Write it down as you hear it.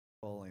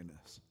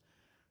holiness.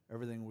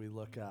 Everything we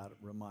look at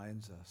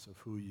reminds us of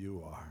who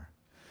you are.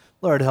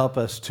 Lord, help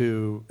us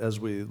to, as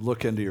we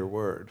look into your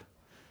word,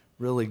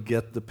 really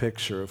get the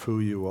picture of who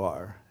you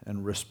are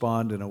and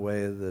respond in a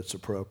way that's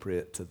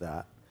appropriate to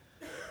that.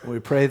 We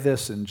pray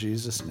this in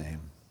Jesus'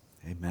 name.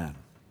 Amen.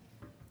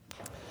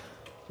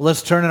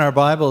 Let's turn in our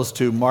Bibles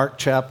to Mark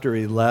chapter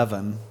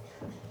 11,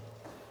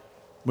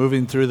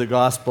 moving through the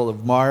Gospel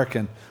of Mark.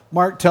 And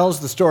Mark tells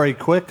the story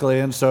quickly,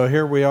 and so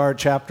here we are,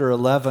 chapter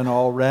 11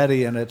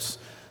 already, and it's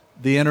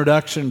the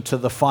introduction to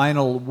the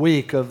final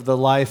week of the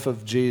life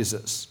of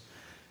Jesus.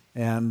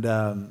 And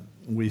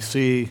we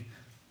see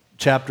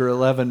chapter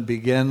 11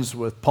 begins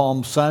with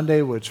Palm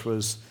Sunday, which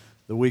was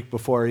the week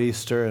before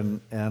Easter,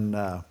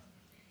 and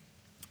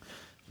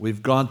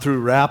we've gone through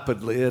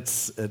rapidly.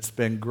 It's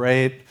been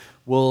great.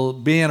 We'll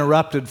be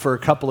interrupted for a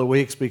couple of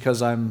weeks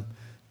because I'm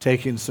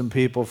taking some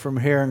people from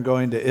here and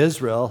going to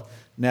Israel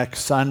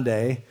next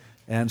Sunday,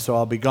 and so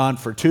I'll be gone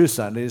for 2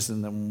 Sundays,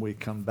 and then when we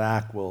come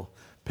back, we'll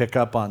pick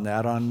up on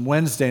that. On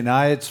Wednesday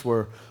nights,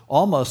 we're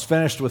almost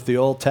finished with the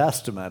Old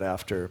Testament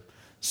after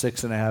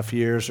 6.5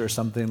 years or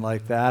something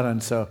like that,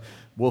 and so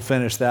we'll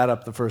finish that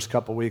up the first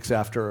couple weeks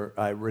after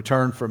I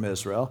return from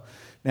Israel.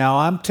 Now,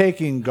 I'm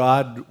taking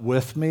God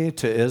with me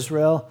to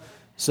Israel,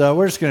 so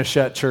we're just going to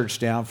shut church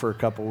down for a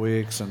couple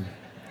weeks, and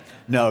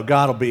no,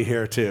 God will be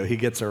here too. He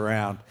gets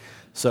around.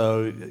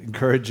 So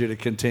encourage you to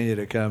continue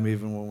to come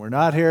even when we're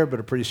not here, but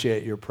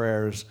appreciate your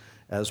prayers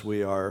as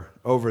we are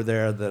over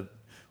there that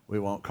we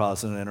won't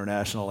cause an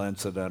international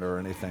incident or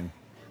anything.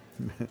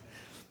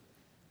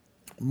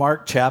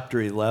 Mark chapter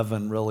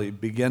 11 really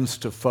begins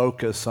to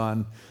focus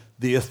on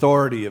the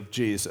authority of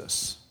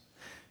Jesus.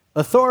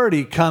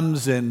 Authority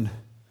comes in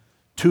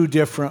 2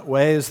 different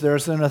ways.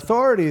 There's an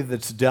authority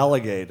that's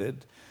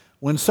delegated.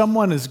 When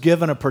someone is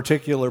given a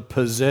particular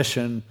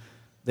position,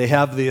 they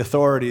have the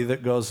authority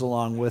that goes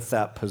along with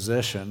that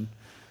position.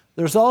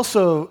 There's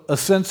also a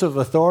sense of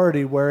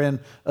authority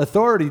wherein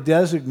authority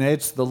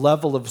designates the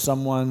level of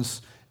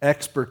someone's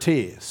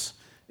expertise.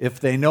 If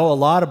they know a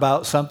lot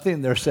about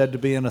something, they're said to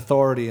be an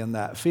authority in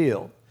that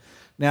field.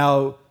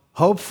 Now,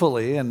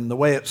 hopefully, and the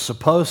way it's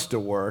supposed to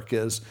work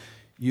is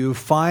you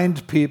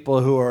find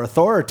people who are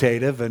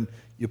authoritative and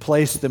you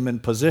place them in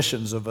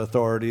positions of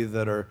authority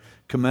that are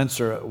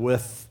commensurate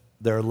with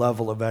their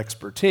level of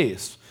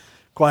expertise.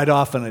 Quite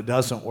often it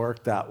doesn't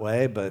work that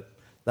way, but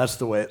that's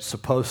the way it's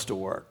supposed to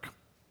work.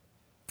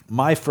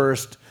 My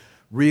first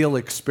real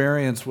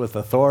experience with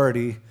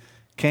authority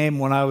came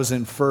when I was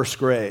in first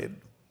grade.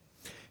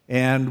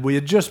 And we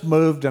had just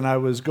moved and I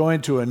was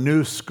going to a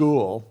new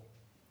school.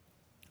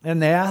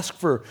 And they asked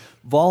for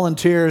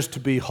volunteers to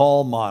be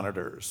hall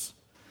monitors.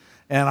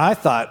 And I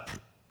thought,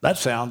 that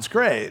sounds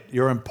great.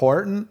 You're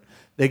important.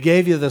 They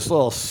gave you this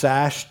little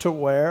sash to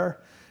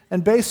wear.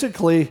 And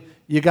basically,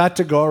 you got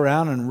to go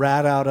around and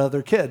rat out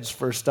other kids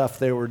for stuff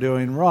they were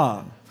doing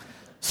wrong.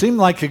 Seemed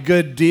like a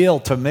good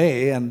deal to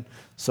me, and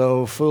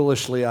so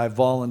foolishly I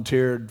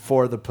volunteered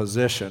for the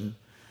position.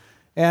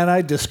 And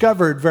I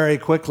discovered very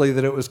quickly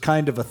that it was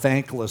kind of a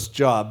thankless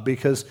job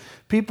because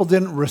people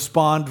didn't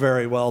respond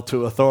very well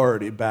to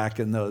authority back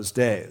in those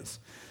days.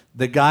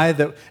 The guy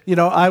that,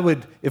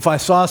 if I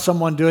saw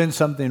someone doing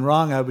something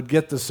wrong, I would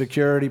get the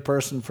security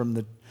person from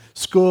the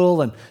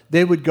school, and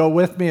they would go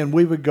with me, and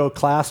we would go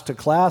class to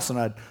class, and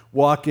I'd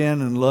walk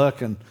in and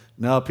look, and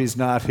nope, he's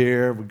not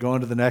here. We'd go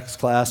into the next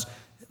class.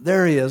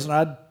 There he is, and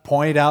I'd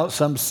point out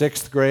some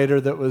 6th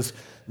grader that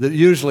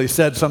usually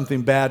said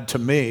something bad to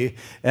me,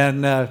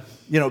 and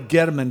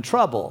get him in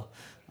trouble.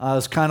 I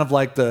was kind of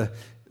like the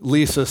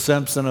Lisa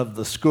Simpson of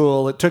the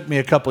school. It took me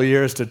a couple of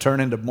years to turn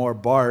into more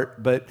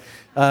Bart, but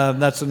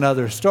that's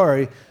another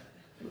story.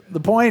 The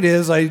point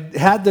is, I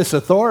had this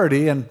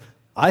authority, and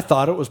I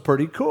thought it was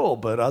pretty cool,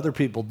 but other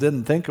people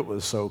didn't think it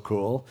was so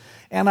cool.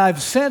 And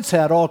I've since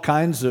had all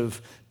kinds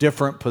of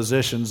different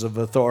positions of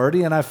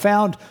authority, and I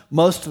found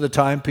most of the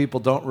time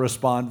people don't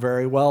respond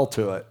very well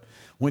to it.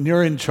 When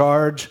you're in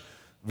charge,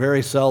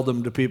 very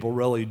seldom do people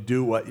really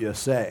do what you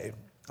say.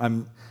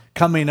 I'm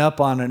coming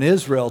up on an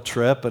Israel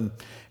trip, and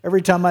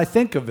every time I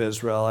think of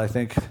Israel, I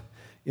think,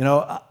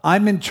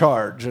 I'm in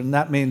charge, and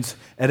that means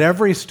at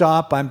every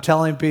stop I'm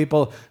telling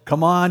people,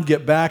 come on,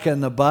 get back in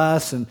the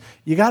bus, and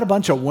you got a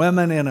bunch of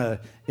women in a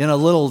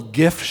little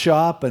gift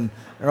shop, and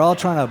they're all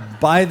trying to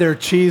buy their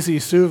cheesy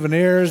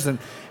souvenirs, and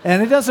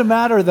it doesn't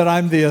matter that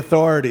I'm the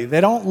authority.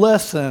 They don't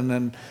listen,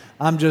 and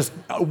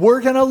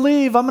we're going to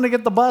leave, I'm going to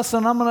get the bus,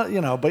 and I'm going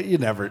to, but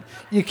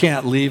you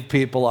can't leave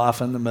people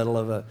off in the middle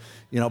of a,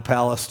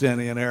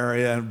 Palestinian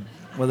area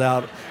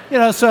without,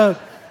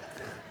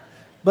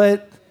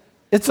 but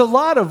it's a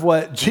lot of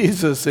what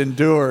Jesus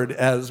endured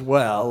as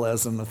well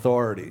as an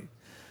authority.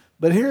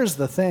 But here's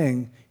the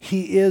thing,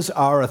 he is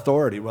our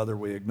authority, whether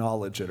we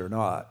acknowledge it or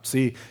not.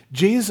 See,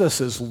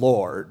 Jesus is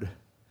Lord.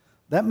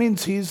 That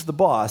means he's the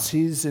boss,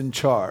 he's in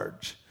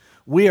charge.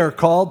 We are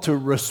called to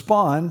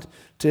respond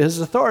to his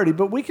authority,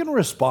 but we can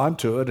respond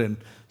to it in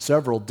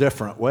several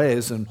different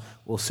ways, and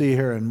we'll see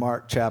here in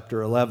Mark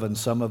chapter 11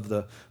 some of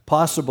the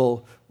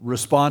possible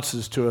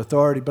responses to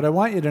authority. But I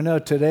want you to know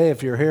today,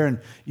 if you're here and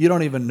you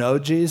don't even know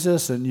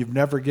Jesus and you've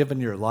never given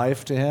your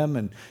life to him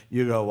and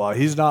you go, well,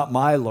 he's not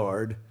my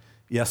Lord.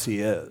 Yes, he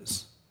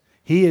is.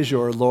 He is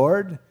your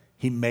Lord.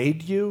 He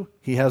made you.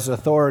 He has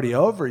authority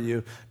over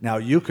you. Now,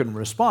 you can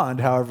respond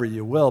however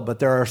you will, but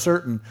there are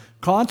certain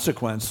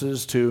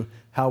consequences to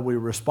how we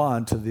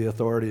respond to the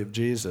authority of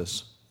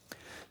Jesus.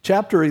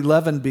 Chapter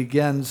 11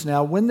 begins,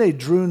 now when they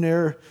drew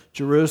near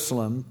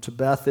Jerusalem to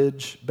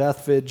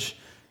Bethphage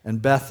and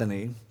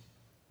Bethany,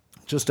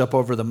 just up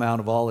over the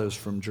Mount of Olives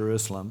from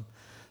Jerusalem,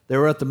 they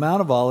were at the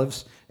Mount of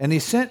Olives, and he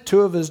sent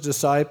two of his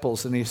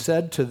disciples, and he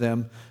said to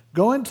them,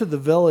 go into the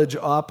village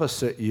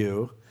opposite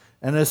you,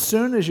 and as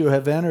soon as you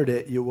have entered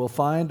it, you will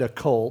find a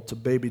colt, a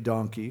baby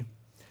donkey,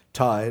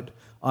 tied,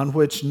 on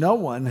which no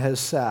one has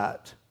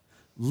sat.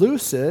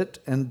 Loose it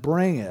and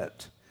bring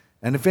it.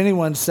 And if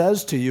anyone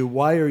says to you,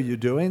 why are you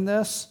doing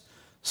this?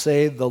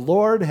 Say, the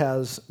Lord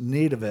has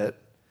need of it,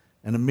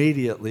 and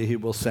immediately he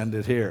will send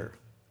it here.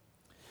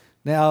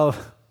 Now,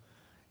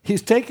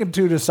 he's taken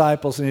two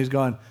disciples and he's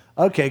going,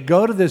 okay,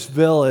 go to this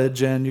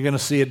village and you're going to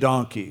see a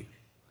donkey,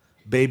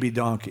 baby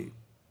donkey.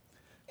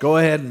 Go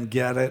ahead and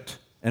get it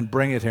and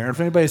bring it here. And if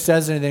anybody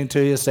says anything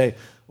to you, say,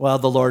 well,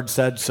 the Lord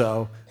said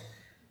so,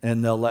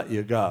 and they'll let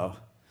you go.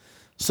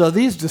 So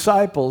these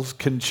disciples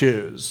can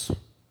choose.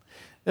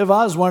 If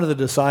I was one of the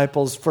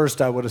disciples,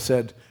 first I would have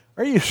said,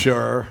 are you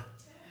sure?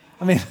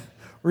 I mean,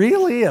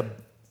 really? A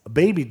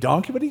baby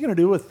donkey? What are you going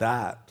to do with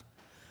that?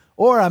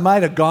 Or I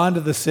might have gone to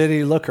the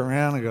city, look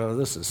around and go,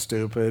 this is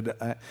stupid.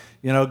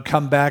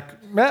 Come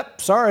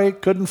back, sorry,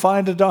 couldn't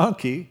find a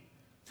donkey.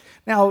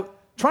 Now,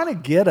 trying to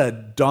get a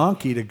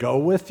donkey to go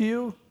with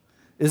you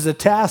is a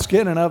task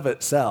in and of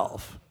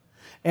itself.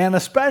 And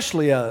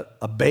especially a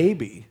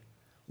baby,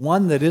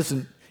 one that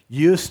isn't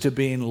used to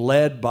being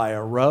led by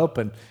a rope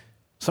and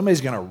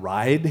somebody's going to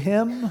ride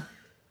him?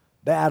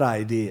 Bad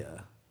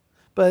idea.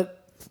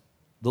 But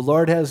the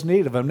Lord has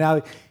need of him.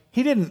 Now,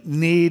 he didn't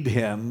need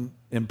him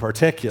in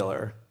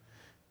particular.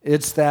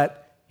 It's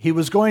that he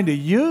was going to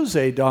use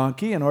a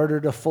donkey in order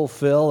to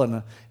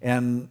fulfill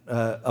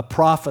a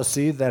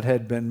prophecy that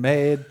had been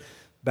made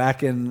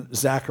back in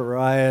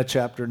Zechariah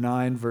chapter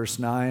 9, verse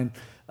 9,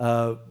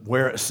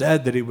 where it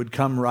said that he would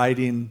come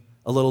riding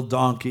a little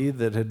donkey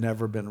that had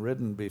never been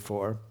ridden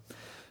before.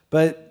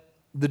 But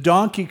the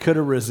donkey could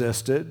have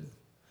resisted.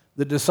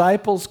 The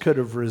disciples could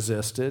have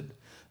resisted.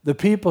 The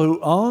people who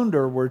owned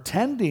or were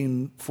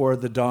tending for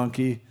the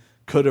donkey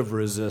could have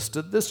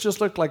resisted. This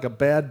just looked like a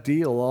bad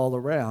deal all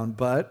around,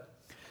 but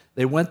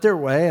they went their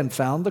way and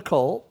found the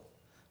colt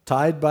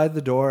tied by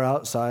the door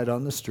outside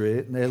on the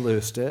street, and they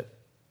loosed it.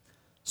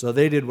 So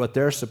they did what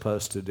they're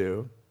supposed to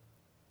do.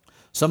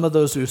 Some of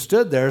those who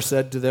stood there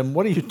said to them,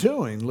 what are you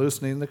doing,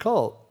 loosening the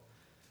colt?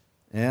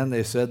 And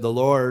they said, the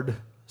Lord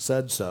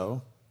said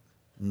so.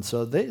 And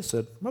so they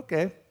said,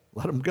 okay,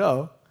 let him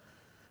go.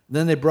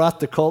 Then they brought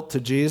the colt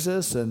to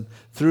Jesus and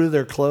threw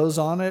their clothes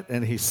on it,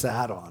 and he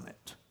sat on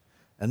it.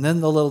 And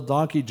then the little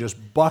donkey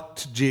just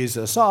bucked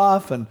Jesus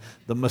off, and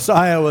the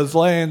Messiah was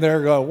laying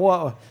there going,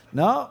 whoa,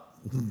 no,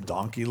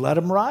 donkey, let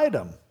him ride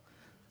him.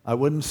 I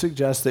wouldn't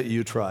suggest that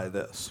you try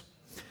this.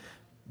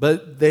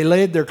 But they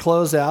laid their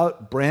clothes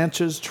out,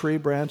 tree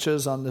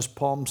branches on this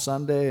Palm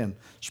Sunday, and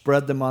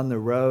spread them on the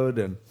road,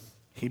 and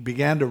he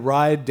began to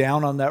ride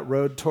down on that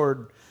road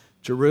toward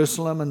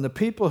Jerusalem, and the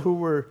people who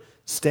were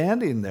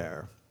standing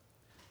there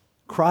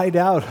cried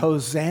out,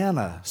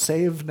 Hosanna,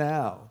 save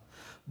now.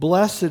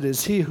 Blessed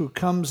is he who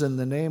comes in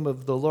the name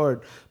of the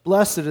Lord.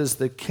 Blessed is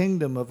the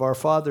kingdom of our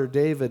father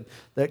David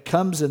that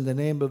comes in the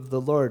name of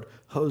the Lord.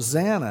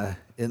 Hosanna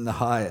in the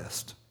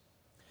highest.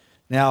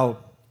 Now,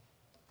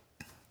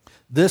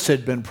 this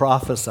had been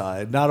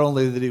prophesied, not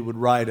only that he would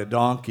ride a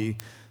donkey,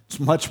 it's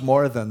much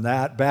more than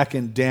that. Back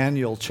in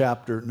Daniel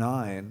chapter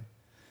 9,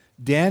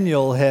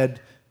 Daniel had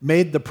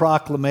made the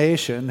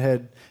proclamation,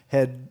 had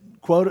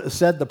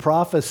said the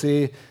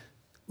prophecy,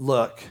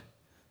 look,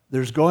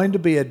 there's going to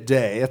be a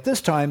day, at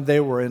this time they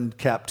were in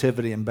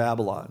captivity in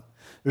Babylon.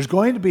 There's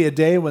going to be a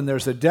day when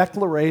there's a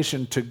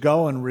declaration to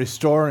go and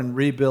restore and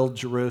rebuild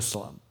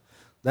Jerusalem.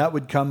 That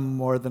would come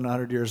more than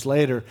 100 years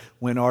later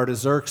when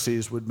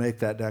Artaxerxes would make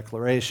that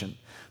declaration.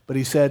 But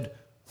he said,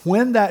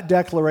 when that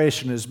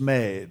declaration is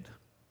made,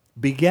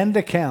 begin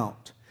to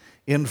count.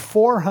 In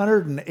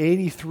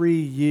 483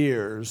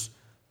 years,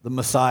 the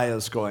Messiah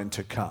is going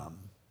to come.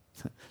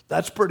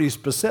 That's pretty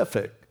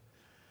specific.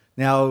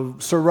 Now,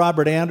 Sir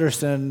Robert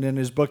Anderson, in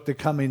his book, The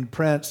Coming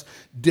Prince,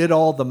 did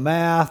all the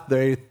math.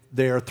 They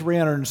are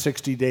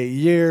 360-day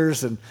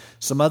years and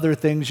some other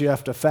things you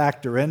have to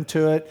factor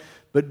into it,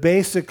 but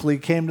basically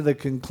came to the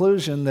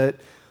conclusion that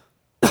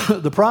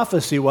the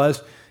prophecy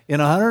was in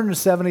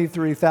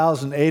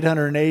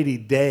 173,880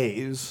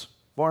 days,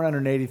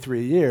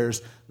 483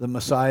 years, the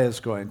Messiah is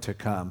going to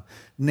come.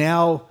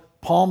 Now,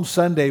 Palm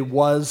Sunday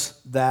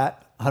was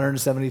that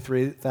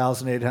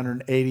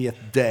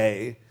 173,880th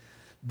day.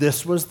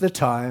 This was the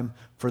time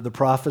for the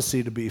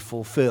prophecy to be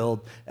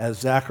fulfilled. As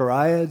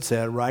Zechariah had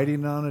said,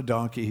 riding on a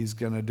donkey, he's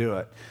going to do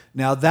it.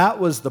 Now, that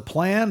was the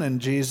plan, and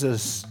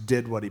Jesus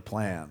did what he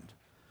planned.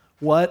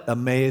 What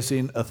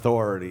amazing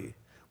authority.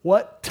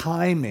 What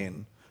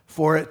timing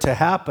for it to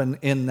happen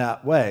in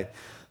that way.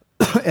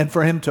 And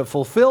for him to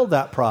fulfill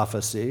that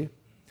prophecy,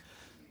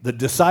 the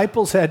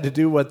disciples had to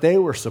do what they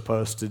were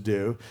supposed to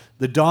do.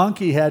 The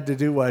donkey had to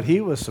do what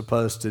he was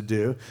supposed to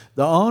do.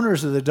 The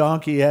owners of the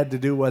donkey had to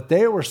do what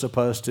they were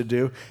supposed to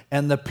do.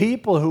 And the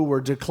people who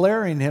were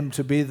declaring him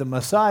to be the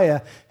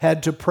Messiah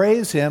had to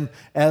praise him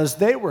as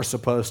they were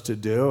supposed to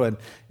do. And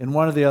in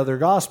one of the other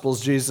Gospels,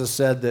 Jesus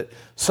said that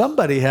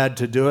somebody had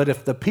to do it.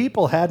 If the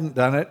people hadn't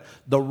done it,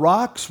 the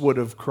rocks would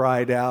have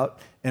cried out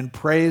and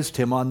praised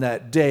him on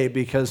that day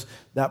because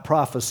that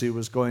prophecy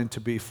was going to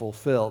be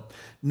fulfilled.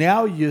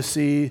 Now you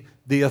see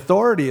the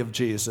authority of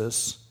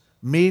Jesus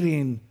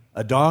meeting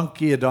a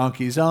donkey, a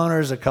donkey's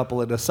owners, a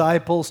couple of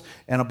disciples,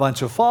 and a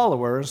bunch of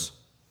followers,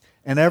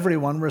 and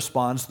everyone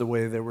responds the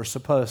way they were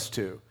supposed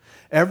to.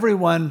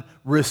 Everyone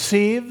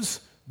receives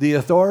the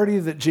authority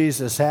that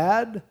Jesus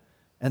had,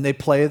 and they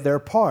play their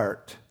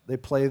part. They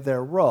play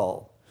their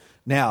role.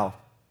 Now,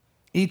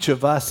 each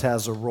of us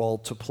has a role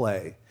to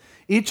play.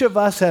 Each of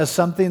us has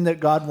something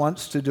that God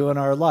wants to do in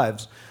our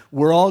lives.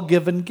 We're all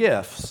given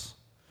gifts.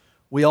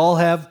 We all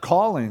have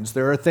callings.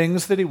 There are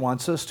things that he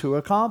wants us to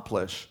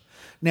accomplish.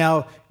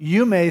 Now,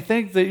 you may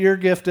think that your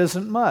gift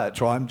isn't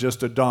much. Well, I'm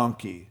just a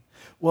donkey.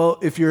 Well,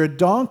 if you're a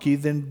donkey,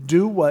 then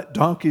do what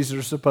donkeys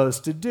are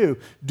supposed to do.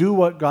 Do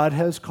what God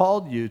has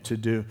called you to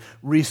do.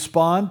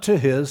 Respond to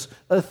his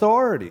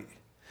authority.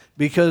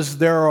 Because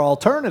there are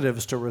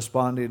alternatives to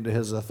responding to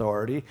his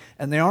authority,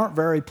 and they aren't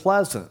very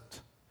pleasant.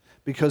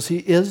 Because he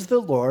is the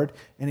Lord,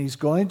 and he's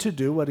going to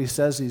do what he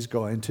says he's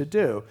going to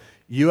do.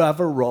 You have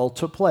a role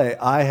to play.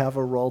 I have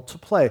a role to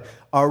play.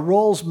 Our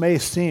roles may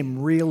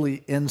seem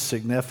really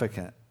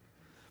insignificant,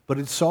 but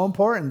it's so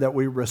important that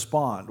we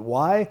respond.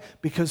 Why?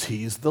 Because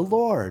he's the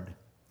Lord,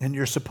 and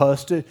you're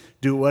supposed to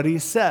do what he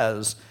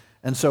says.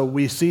 And so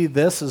we see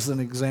this as an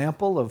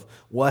example of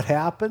what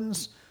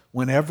happens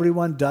when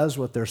everyone does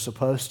what they're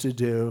supposed to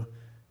do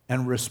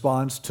and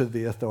responds to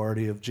the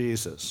authority of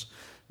Jesus.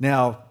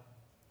 Now,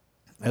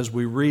 as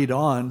we read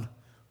on,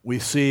 we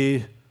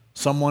see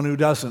someone who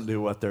doesn't do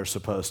what they're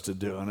supposed to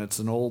do, and it's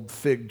an old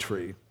fig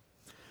tree.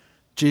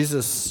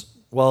 Jesus,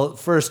 well,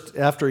 first,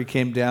 after he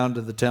came down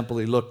to the temple,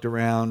 he looked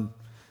around,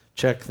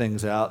 checked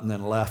things out, and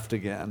then left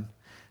again.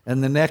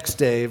 And the next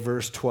day,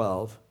 verse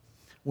 12,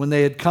 when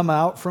they had come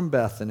out from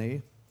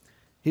Bethany,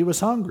 he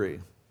was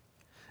hungry.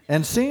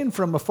 And seeing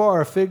from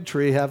afar a fig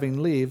tree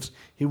having leaves,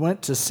 he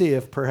went to see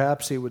if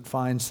perhaps he would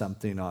find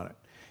something on it.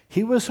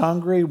 He was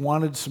hungry,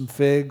 wanted some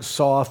figs,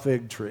 saw a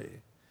fig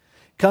tree.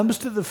 Comes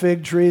to the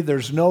fig tree,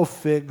 there's no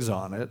figs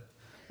on it.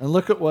 And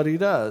look at what he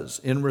does.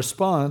 In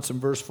response,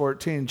 in verse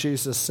 14,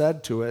 Jesus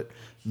said to it,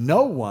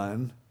 "No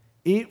one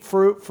eat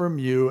fruit from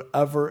you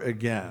ever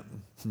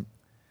again."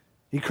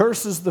 He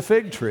curses the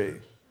fig tree.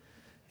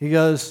 He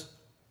goes,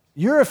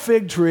 "You're a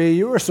fig tree.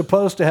 You were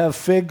supposed to have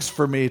figs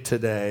for me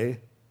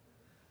today.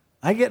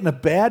 I get in a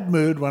bad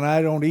mood when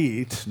I don't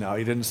eat." No,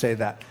 he didn't say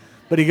that.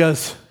 But he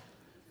goes,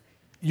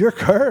 "You're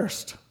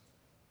cursed.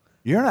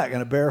 You're not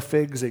going to bear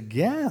figs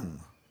again."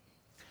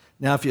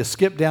 Now, if you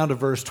skip down to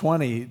verse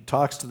 20, he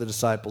talks to the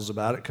disciples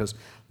about it because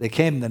they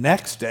came the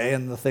next day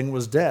and the thing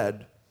was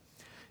dead.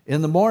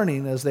 In the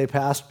morning, as they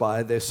passed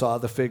by, they saw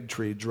the fig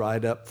tree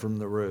dried up from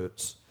the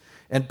roots.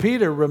 And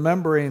Peter,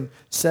 remembering,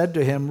 said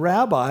to him,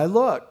 "Rabbi,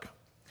 look,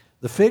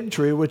 the fig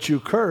tree which you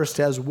cursed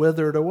has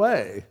withered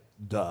away."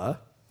 Duh.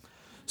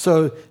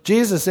 So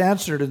Jesus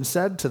answered and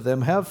said to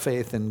them, "Have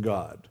faith in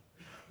God.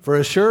 For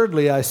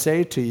assuredly I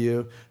say to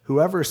you,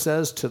 whoever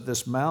says to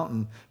this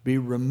mountain, 'Be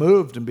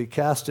removed and be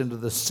cast into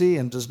the sea,'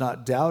 and does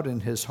not doubt in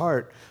his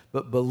heart,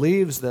 but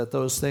believes that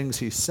those things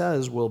he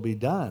says will be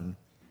done,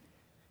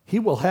 he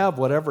will have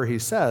whatever he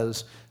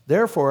says.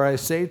 Therefore I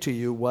say to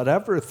you,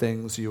 whatever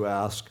things you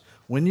ask,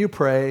 when you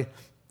pray,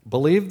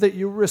 believe that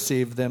you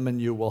receive them and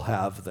you will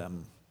have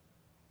them."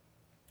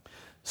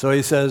 So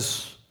he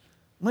says,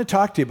 I'm going to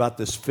talk to you about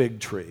this fig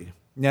tree.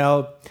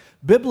 Now,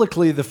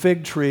 biblically, the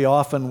fig tree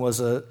often was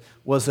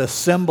a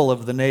symbol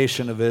of the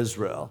nation of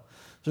Israel.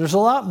 There's a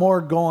lot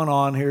more going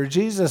on here.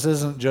 Jesus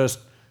isn't just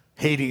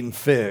hating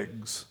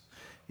figs.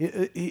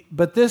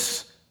 But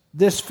this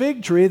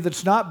fig tree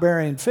that's not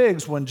bearing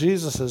figs when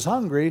Jesus is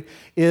hungry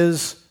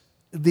is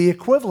the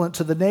equivalent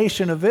to the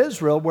nation of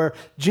Israel, where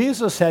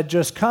Jesus had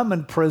just come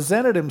and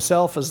presented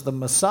himself as the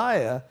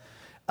Messiah.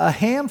 A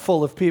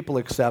handful of people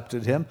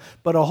accepted him,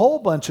 but a whole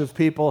bunch of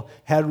people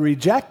had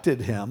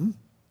rejected him.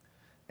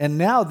 And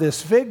now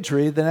this fig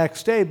tree the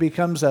next day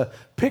becomes a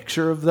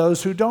picture of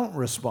those who don't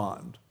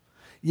respond.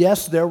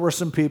 Yes, there were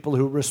some people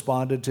who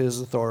responded to his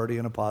authority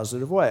in a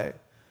positive way.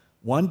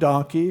 One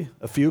donkey,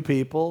 a few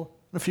people,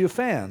 and a few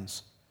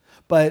fans.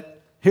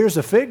 But here's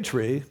a fig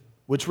tree,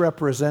 which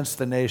represents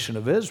the nation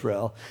of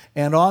Israel,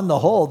 and on the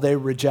whole, they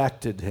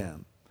rejected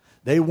him.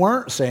 They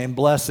weren't saying,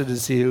 "Blessed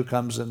is he who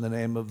comes in the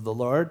name of the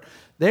Lord."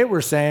 They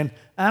were saying,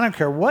 I don't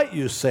care what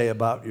you say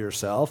about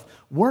yourself,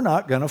 we're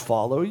not going to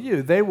follow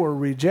you. They were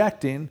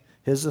rejecting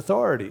his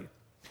authority.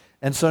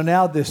 And so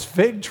now this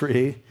fig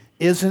tree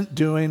isn't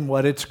doing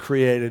what it's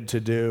created to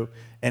do,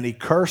 and he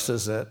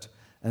curses it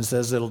and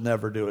says it'll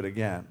never do it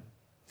again.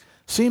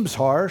 Seems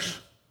harsh,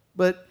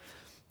 but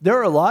there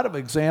are a lot of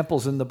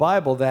examples in the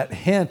Bible that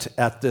hint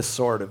at this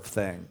sort of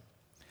thing.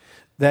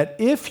 That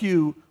if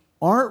you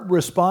aren't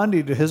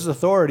responding to his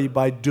authority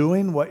by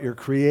doing what you're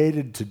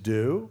created to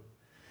do,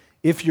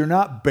 if you're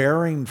not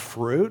bearing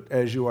fruit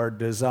as you are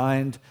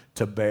designed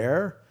to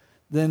bear,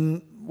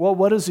 then, well,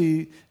 what is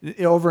he?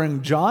 Over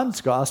in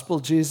John's gospel,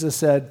 Jesus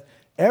said,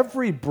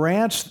 every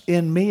branch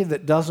in me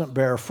that doesn't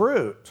bear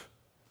fruit,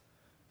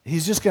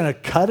 he's just going to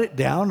cut it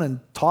down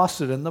and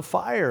toss it in the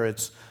fire.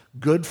 It's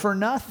good for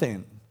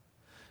nothing.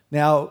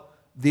 Now,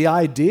 the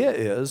idea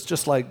is,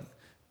 just like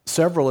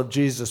several of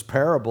Jesus'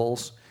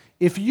 parables,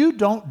 if you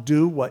don't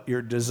do what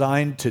you're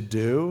designed to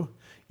do,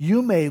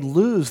 you may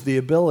lose the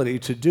ability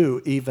to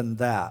do even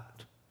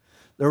that.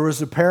 There was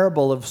a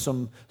parable of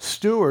some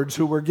stewards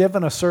who were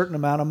given a certain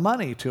amount of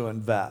money to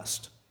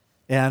invest.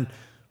 And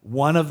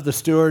one of the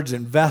stewards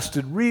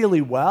invested really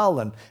well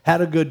and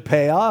had a good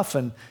payoff,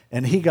 and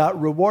he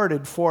got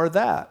rewarded for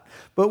that.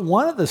 But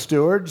one of the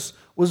stewards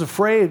was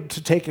afraid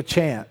to take a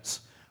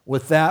chance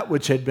with that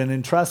which had been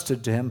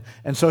entrusted to him,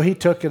 and so he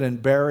took it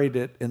and buried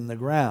it in the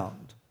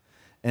ground.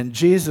 And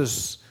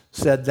Jesus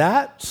said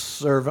that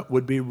servant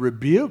would be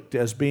rebuked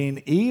as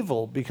being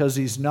evil because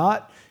he's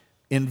not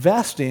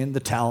investing the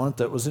talent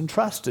that was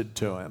entrusted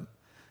to him.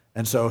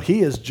 And so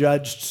he is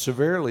judged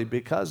severely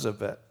because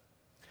of it.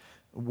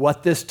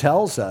 What this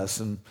tells us,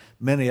 and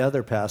many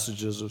other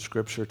passages of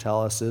Scripture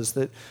tell us, is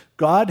that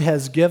God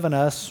has given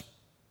us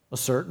a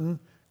certain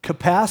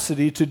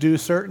capacity to do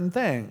certain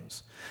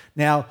things.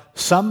 Now,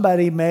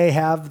 somebody may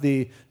have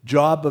the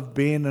job of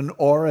being an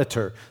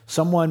orator.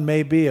 Someone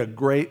may be a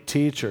great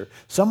teacher.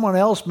 Someone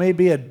else may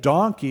be a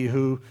donkey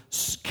who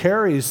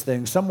carries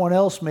things. Someone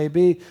else may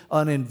be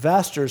an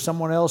investor.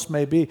 Someone else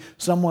may be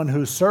someone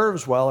who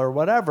serves well or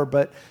whatever.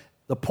 But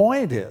the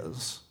point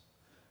is,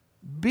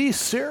 be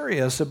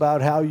serious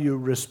about how you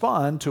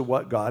respond to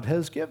what God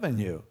has given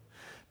you.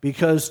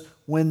 Because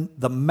when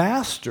the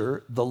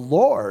master, the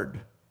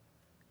Lord,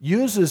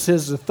 uses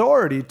his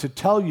authority to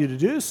tell you to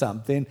do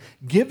something,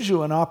 gives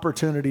you an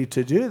opportunity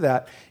to do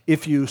that,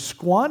 if you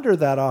squander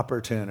that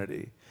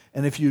opportunity,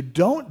 and if you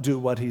don't do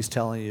what he's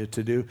telling you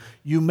to do,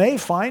 you may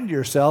find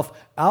yourself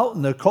out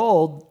in the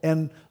cold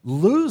and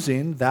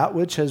losing that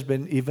which has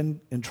been even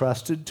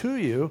entrusted to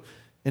you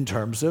in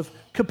terms of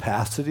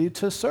capacity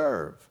to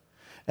serve.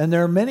 And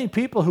there are many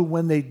people who,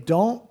 when they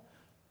don't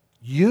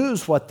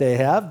use what they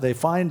have, they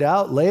find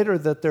out later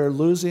that they're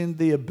losing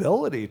the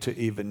ability to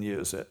even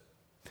use it.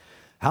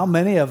 How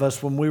many of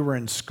us, when we were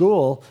in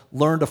school,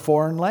 learned a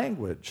foreign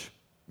language?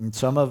 And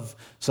some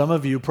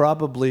of you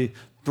probably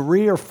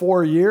 3 or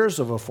 4 years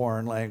of a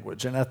foreign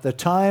language. And at the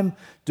time,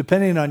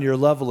 depending on your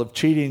level of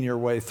cheating your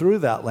way through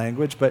that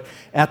language, but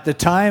at the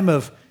time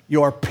of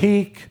your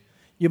peak,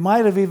 you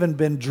might have even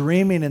been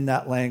dreaming in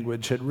that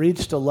language, had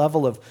reached a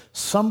level of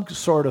some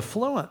sort of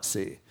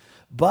fluency.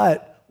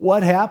 But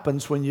what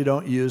happens when you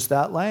don't use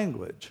that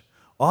language?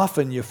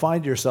 Often you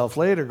find yourself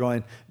later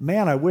going,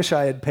 man, I wish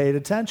I had paid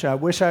attention. I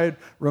wish I had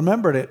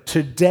remembered it.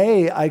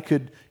 Today I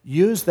could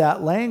use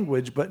that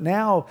language, but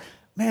now,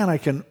 man, I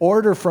can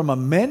order from a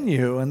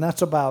menu and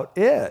that's about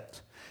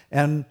it.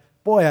 And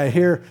boy, I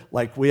hear,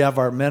 like, we have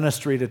our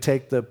ministry to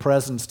take the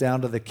presents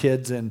down to the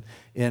kids in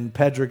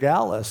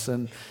Pedregalis,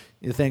 and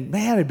you think,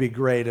 man, it'd be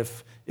great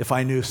if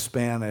I knew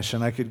Spanish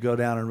and I could go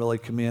down and really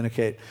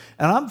communicate.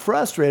 And I'm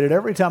frustrated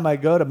every time I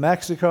go to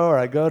Mexico or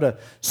I go to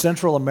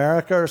Central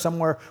America or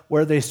somewhere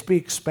where they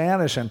speak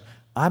Spanish and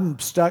I'm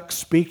stuck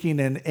speaking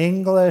in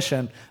English,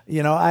 and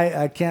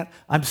I can't.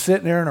 I'm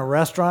sitting there in a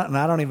restaurant and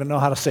I don't even know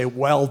how to say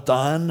well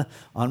done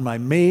on my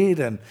meat,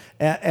 and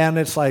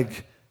it's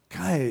like,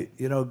 guy,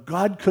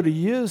 God could have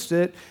used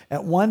it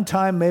at one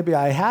time. Maybe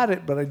I had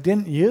it, but I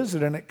didn't use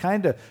it, and it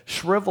kind of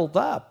shriveled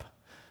up.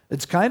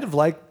 It's kind of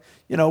like,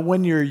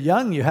 when you're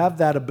young, you have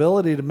that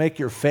ability to make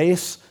your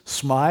face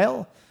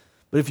smile.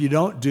 But if you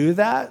don't do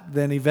that,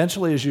 then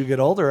eventually as you get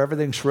older,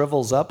 everything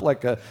shrivels up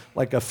like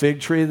a fig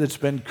tree that's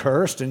been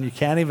cursed, and you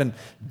can't even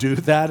do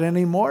that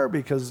anymore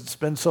because it's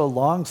been so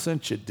long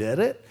since you did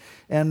it.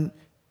 And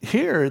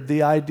here,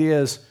 the idea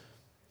is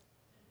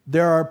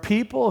there are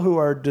people who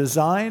are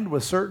designed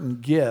with certain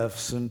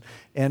gifts,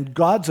 and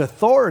God's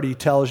authority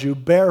tells you,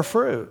 bear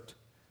fruit.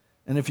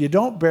 And if you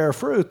don't bear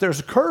fruit,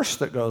 there's a curse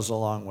that goes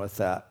along with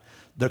that.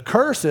 The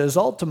curse is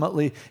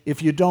ultimately,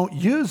 if you don't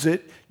use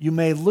it, you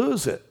may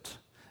lose it.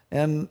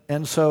 And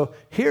so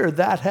here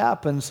that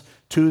happens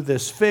to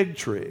this fig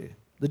tree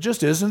that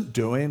just isn't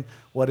doing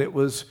what it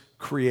was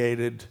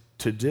created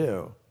to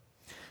do.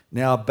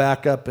 Now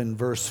back up in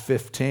verse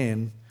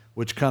 15,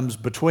 which comes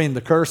between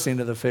the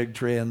cursing of the fig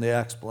tree and the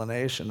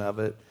explanation of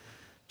it.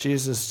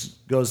 Jesus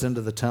goes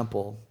into the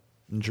temple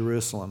in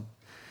Jerusalem.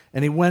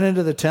 And he went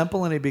into the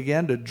temple and he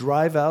began to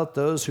drive out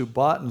those who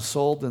bought and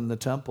sold in the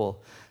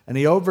temple, And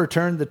he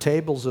overturned the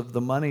tables of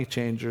the money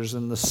changers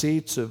and the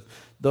seats of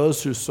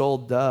those who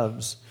sold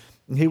doves.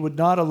 And he would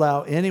not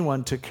allow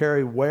anyone to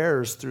carry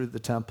wares through the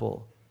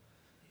temple.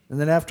 And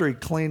then after he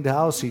cleaned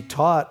house, he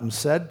taught and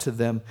said to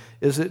them,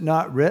 "Is it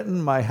not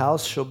written, 'My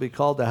house shall be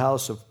called a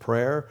house of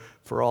prayer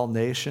for all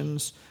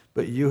nations,'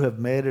 but you have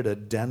made it a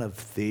den of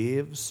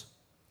thieves?"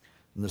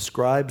 And the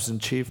scribes and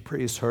chief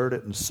priests heard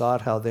it and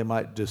sought how they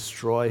might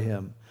destroy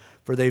him.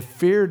 For they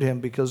feared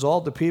him because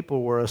all the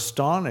people were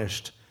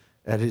astonished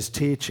at his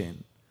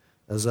teaching,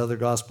 as other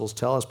gospels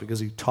tell us, because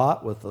he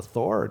taught with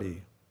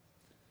authority.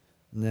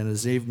 And then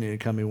as evening had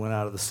come, he went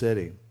out of the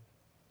city.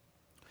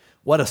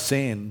 What a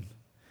scene.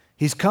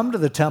 He's come to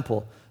the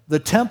temple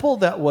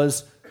that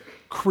was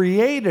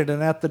created,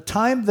 and at the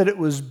time that it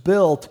was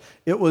built,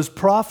 it was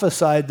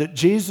prophesied that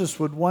Jesus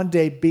would one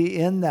day be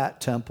in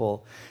that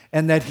temple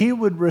and that he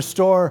would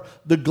restore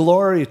the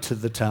glory to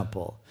the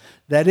temple,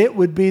 that it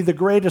would be the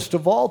greatest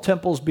of all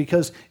temples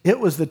because it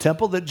was the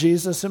temple that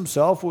Jesus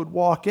himself would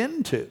walk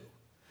into.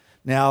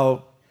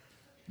 Now,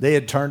 they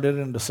had turned it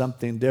into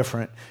something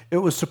different. It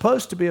was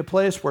supposed to be a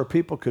place where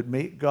people could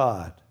meet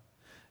God.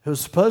 It was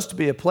supposed to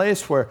be a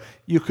place where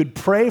you could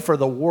pray for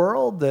the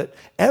world, that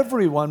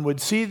everyone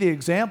would see the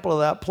example of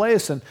that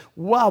place, and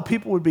wow,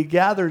 people would be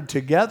gathered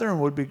together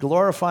and would be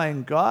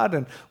glorifying God,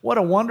 and what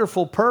a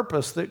wonderful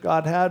purpose that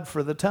God had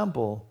for the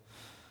temple.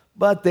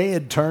 But they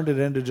had turned it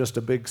into just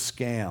a big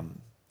scam.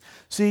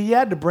 See, you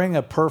had to bring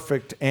a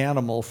perfect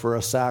animal for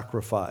a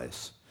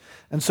sacrifice.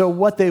 And so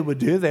what they would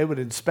do, they would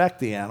inspect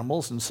the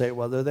animals and say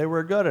whether they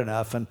were good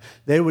enough. And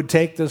they would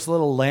take this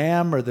little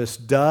lamb or this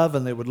dove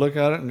and they would look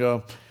at it and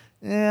go,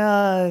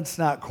 "Yeah, it's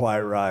not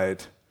quite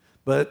right.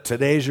 But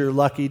today's your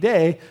lucky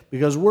day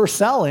because we're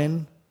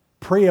selling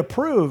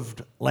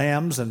pre-approved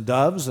lambs and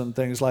doves and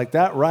things like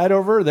that right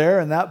over there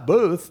in that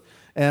booth,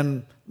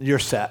 and you're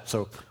set.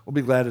 So we'll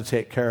be glad to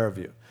take care of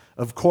you."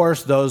 Of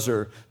course, there's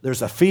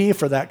a fee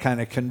for that kind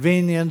of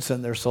convenience,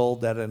 and they're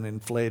sold at an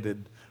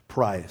inflated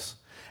price.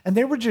 And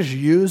they were just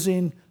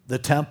using the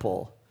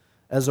temple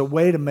as a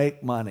way to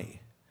make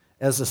money,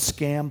 as a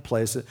scam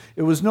place.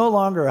 It was no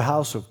longer a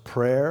house of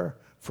prayer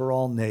for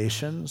all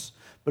nations,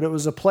 but it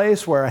was a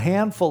place where a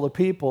handful of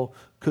people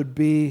could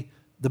be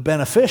the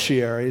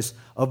beneficiaries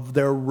of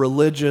their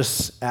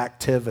religious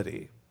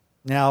activity.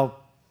 Now,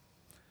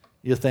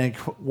 you think,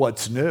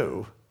 what's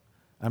new?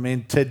 I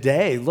mean,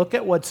 today, look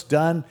at what's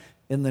done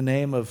in the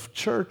name of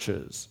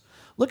churches.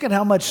 Look at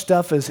how much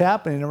stuff is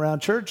happening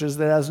around churches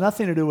that has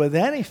nothing to do with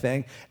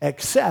anything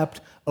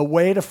except a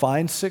way to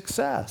find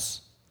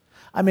success.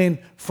 I mean,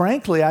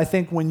 frankly, I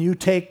think when you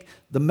take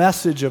the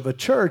message of a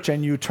church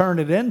and you turn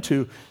it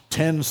into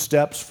 10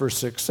 steps for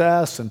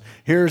success, and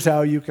here's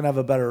how you can have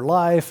a better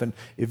life, and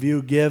if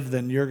you give,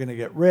 then you're going to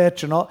get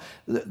rich, and all.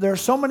 There are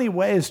so many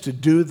ways to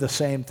do the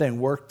same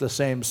thing, work the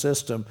same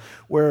system,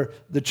 where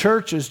the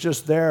church is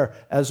just there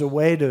as a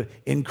way to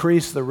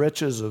increase the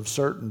riches of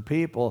certain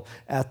people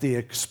at the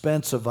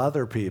expense of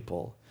other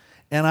people.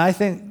 And I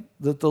think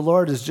that the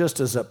Lord is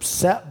just as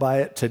upset by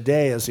it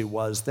today as he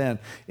was then.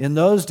 In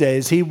those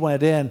days, he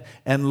went in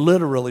and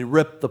literally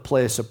ripped the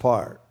place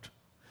apart.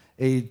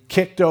 He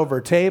kicked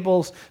over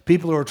tables.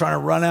 People who were trying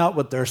to run out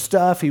with their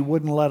stuff, he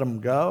wouldn't let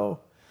them go.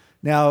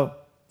 Now,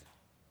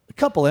 a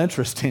couple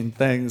interesting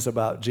things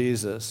about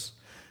Jesus.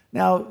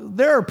 Now,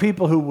 there are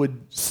people who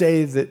would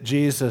say that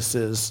Jesus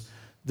is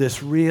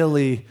this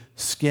really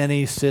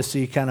skinny,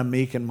 sissy, kind of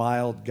meek and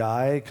mild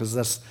guy, because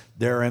that's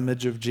their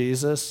image of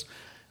Jesus.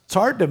 It's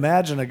hard to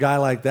imagine a guy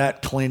like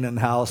that cleaning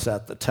house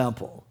at the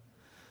temple.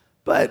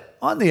 But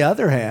on the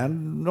other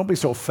hand, don't be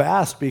so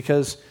fast,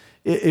 because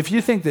if you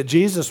think that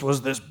Jesus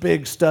was this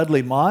big,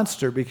 studly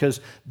monster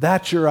because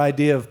that's your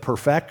idea of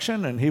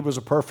perfection and he was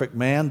a perfect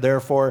man,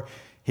 therefore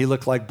he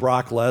looked like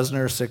Brock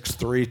Lesnar,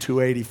 6'3",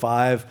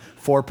 285,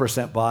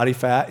 4% body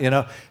fat,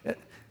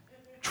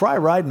 try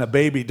riding a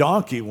baby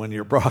donkey when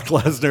you're Brock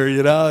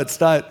Lesnar, it's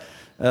not,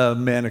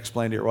 men,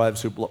 explain to your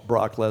wives who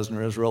Brock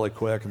Lesnar is really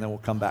quick, and then we'll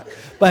come back.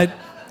 But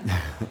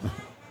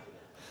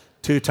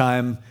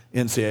two-time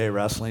NCAA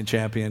wrestling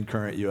champion,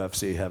 current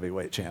UFC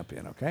heavyweight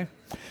champion, okay?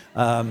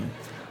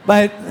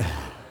 But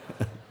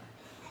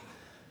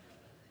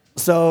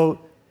so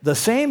the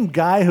same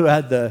guy who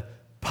had the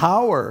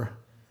power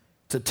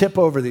to tip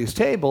over these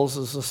tables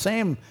is the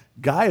same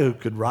guy who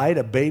could ride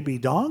a baby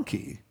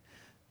donkey.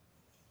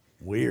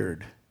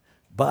 Weird.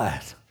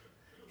 But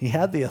he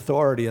had the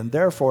authority, and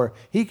therefore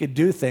he could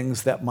do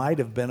things that might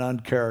have been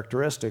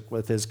uncharacteristic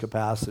with his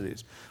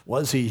capacities.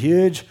 Was he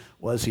huge?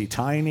 Was he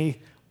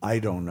tiny? I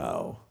don't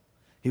know.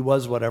 He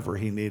was whatever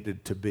he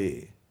needed to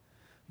be.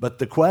 But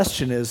the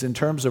question is, in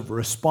terms of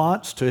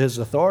response to his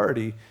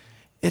authority,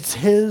 it's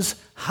his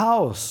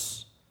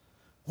house.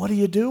 What do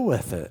you do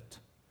with it?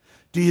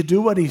 Do you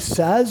do what he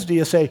says? Do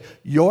you say,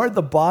 "You're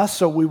the boss,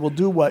 so we will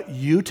do what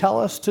you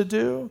tell us to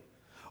do"?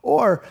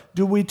 Or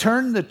do we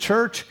turn the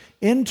church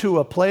into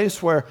a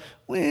place where,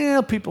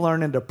 people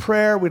aren't into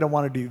prayer, we don't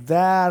want to do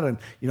that, and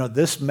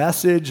this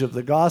message of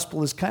the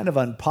gospel is kind of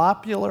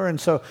unpopular, and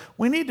so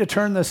we need to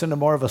turn this into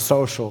more of a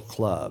social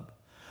club?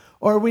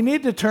 Or we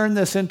need to turn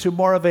this into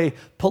more of a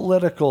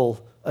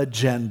political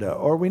agenda,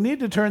 or we need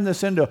to turn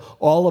this into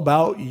all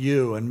about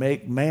you and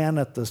make man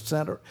at the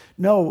center.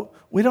 No,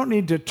 we don't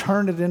need to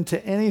turn it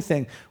into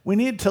anything. We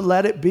need to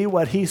let it be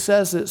what he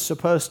says it's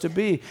supposed to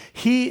be.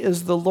 He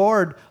is the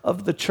Lord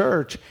of the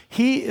church.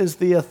 He is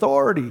the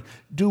authority.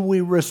 Do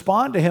we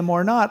respond to him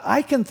or not?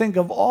 I can think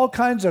of all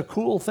kinds of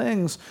cool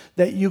things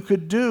that you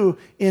could do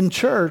in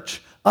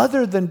church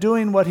other than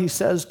doing what he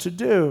says to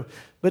do.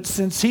 But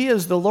since he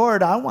is the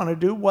Lord, I want to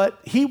do what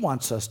he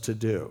wants us to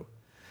do.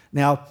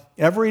 Now,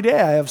 every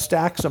day I have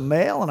stacks of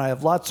mail and I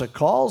have lots of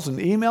calls and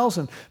emails,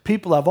 and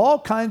people have all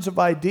kinds of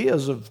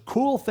ideas of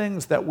cool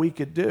things that we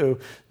could do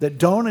that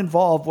don't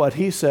involve what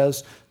he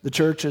says the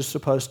church is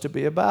supposed to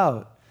be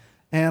about.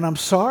 And I'm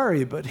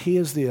sorry, but he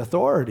is the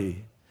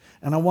authority.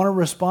 And I want to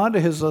respond to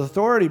his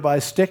authority by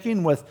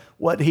sticking with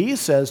what he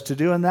says to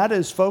do, and that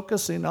is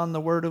focusing on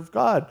the Word of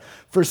God.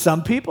 For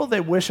some people,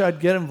 they wish I'd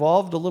get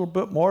involved a little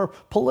bit more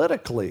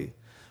politically.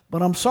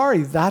 But I'm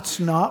sorry, that's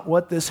not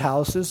what this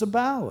house is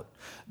about.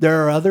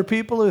 There are other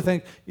people who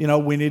think,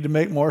 we need to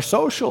make more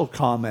social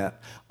comment.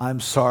 I'm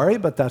sorry,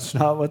 but that's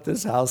not what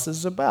this house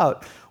is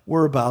about.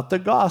 We're about the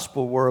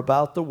gospel. We're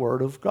about the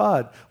Word of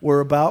God. We're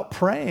about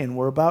praying.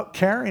 We're about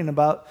caring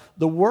about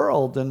the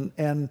world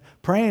and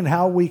praying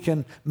how we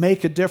can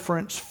make a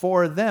difference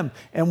for them.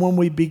 And when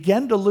we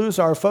begin to lose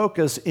our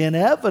focus,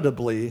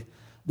 inevitably,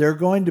 there are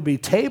going to be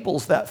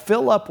tables that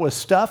fill up with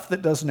stuff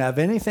that doesn't have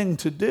anything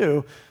to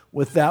do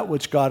with that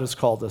which God has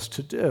called us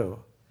to do.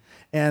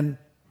 And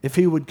if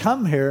he would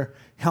come here,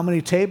 how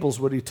many tables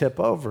would he tip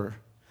over?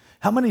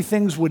 How many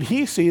things would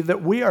he see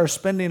that we are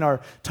spending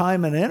our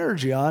time and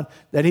energy on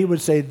that he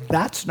would say,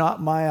 that's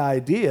not my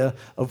idea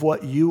of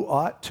what you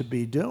ought to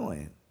be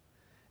doing?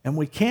 And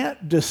we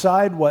can't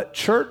decide what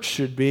church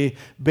should be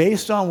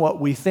based on what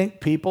we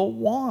think people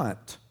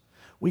want.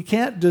 We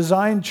can't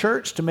design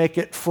church to make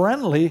it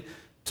friendly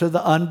to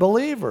the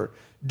unbeliever.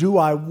 Do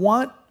I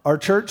want our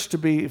church to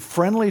be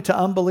friendly to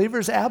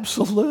unbelievers?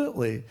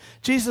 Absolutely.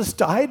 Jesus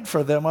died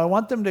for them. I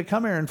want them to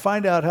come here and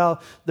find out how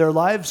their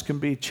lives can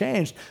be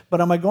changed.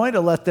 But am I going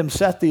to let them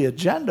set the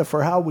agenda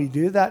for how we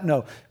do that?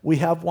 No. We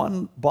have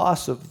one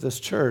boss of this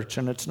church,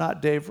 and it's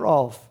not Dave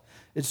Rolfe.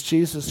 It's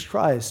Jesus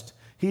Christ.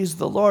 He's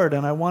the Lord,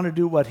 and I want to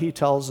do what he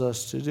tells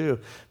us to do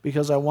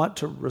because I want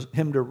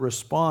him to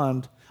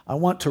respond. I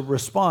want to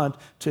respond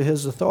to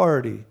his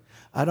authority.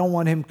 I don't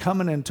want him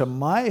coming into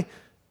my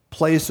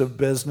place of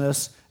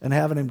business and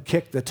having him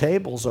kick the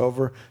tables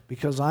over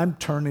because I'm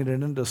turning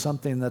it into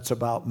something that's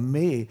about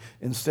me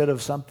instead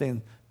of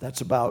something that's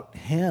about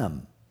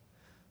him.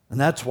 And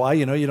that's why,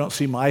 you don't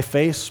see my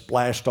face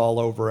splashed all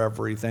over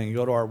everything. You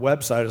go to our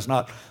website, it's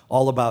not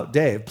all about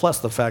Dave, plus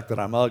the fact that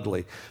I'm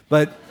ugly.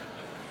 But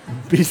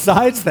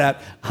besides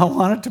that, I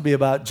want it to be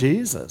about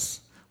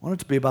Jesus. I want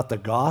it to be about the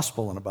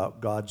gospel and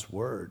about God's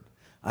word.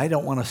 I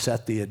don't want to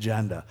set the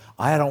agenda.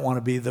 I don't want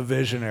to be the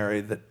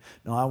visionary.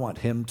 No, I want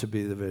him to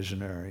be the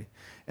visionary.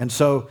 And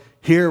so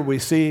here we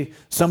see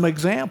some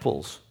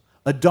examples.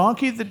 A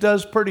donkey that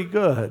does pretty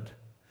good.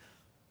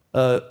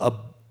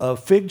 A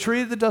fig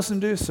tree that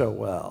doesn't do so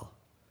well.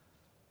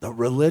 The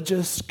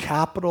religious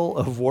capital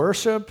of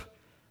worship,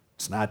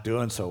 it's not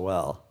doing so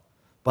well.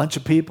 Bunch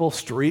of people,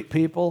 street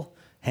people,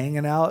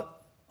 hanging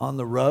out on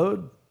the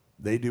road,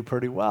 they do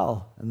pretty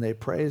well, and they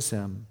praise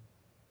him.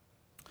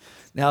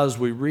 Now, as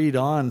we read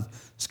on,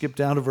 skip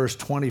down to verse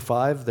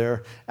 25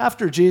 there.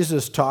 After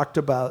Jesus talked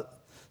about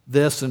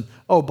this, and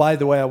by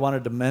the way, I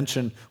wanted to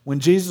mention, when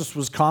Jesus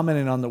was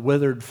commenting on the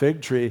withered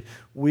fig tree,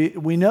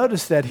 we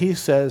noticed that he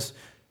says,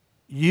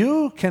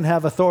 you can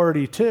have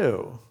authority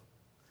too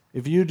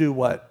if you do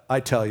what I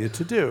tell you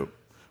to do.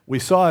 We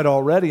saw it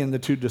already in the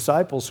two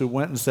disciples who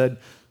went and said,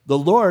 the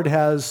Lord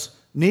has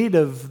need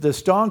of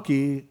this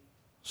donkey,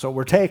 so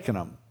we're taking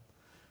him.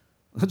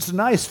 It's a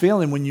nice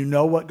feeling when you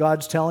know what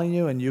God's telling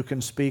you and you can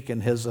speak in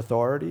his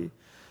authority.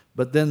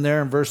 But then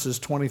there in verses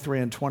 23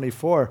 and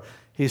 24,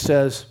 he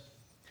says,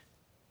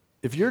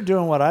 if you're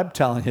doing what I'm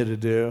telling you to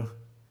do,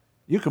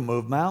 you can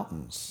move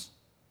mountains.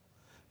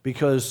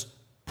 Because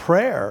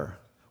prayer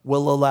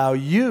will allow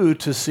you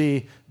to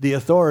see the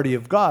authority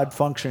of God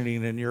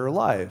functioning in your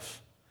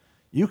life.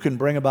 You can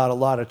bring about a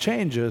lot of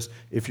changes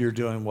if you're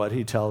doing what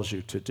he tells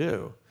you to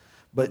do.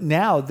 But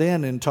now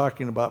then, in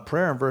talking about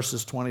prayer in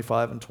verses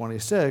 25 and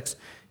 26,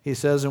 he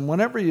says, and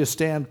whenever you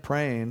stand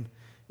praying,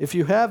 if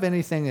you have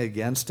anything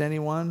against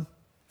anyone,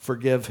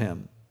 forgive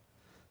him,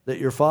 that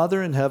your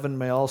Father in heaven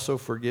may also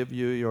forgive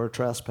you your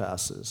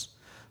trespasses.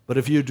 But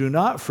if you do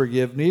not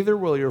forgive, neither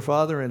will your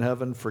Father in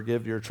heaven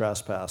forgive your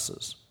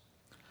trespasses.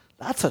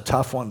 That's a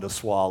tough one to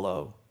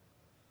swallow.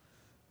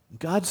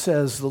 God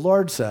says, the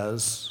Lord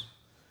says,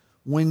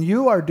 when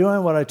you are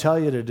doing what I tell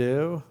you to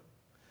do,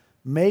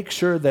 make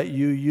sure that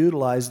you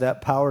utilize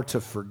that power to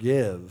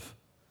forgive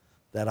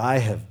that I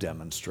have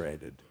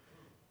demonstrated.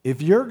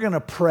 If you're going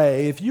to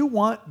pray, if you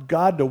want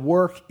God to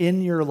work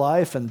in your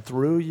life and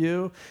through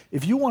you,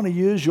 if you want to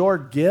use your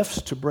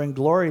gifts to bring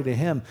glory to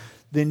him,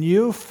 then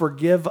you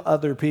forgive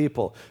other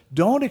people.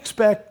 Don't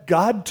expect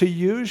God to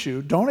use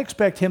you. Don't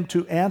expect him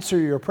to answer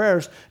your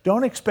prayers.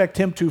 Don't expect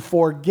him to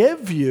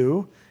forgive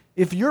you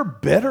if you're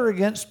bitter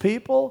against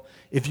people,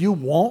 if you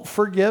won't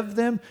forgive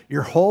them,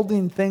 you're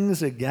holding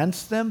things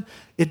against them.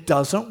 It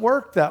doesn't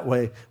work that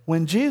way.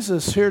 When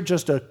Jesus here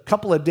just a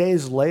couple of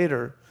days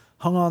later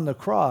hung on the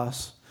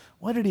cross,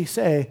 what did he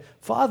say?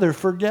 Father,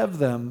 forgive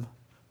them,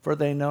 for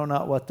they know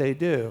not what they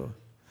do.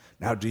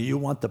 Now, do you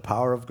want the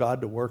power of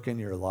God to work in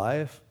your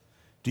life?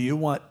 Do you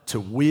want to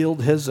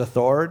wield his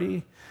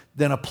authority?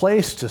 Then a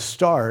place to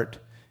start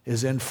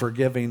is in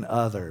forgiving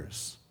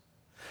others.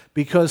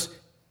 Because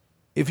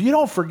if you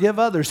don't forgive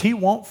others, he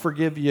won't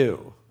forgive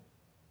you.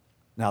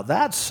 Now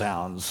that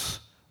sounds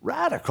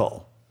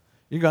radical.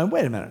 You're going,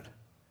 wait a minute.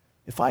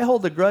 If I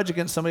hold a grudge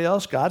against somebody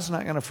else, God's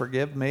not going to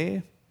forgive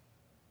me?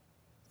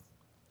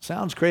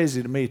 Sounds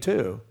crazy to me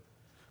too.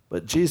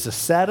 But Jesus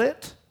said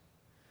it,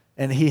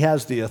 and he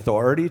has the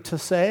authority to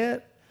say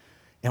it.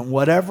 And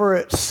whatever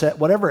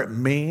it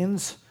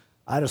means,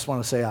 I just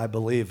want to say I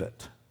believe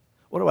it.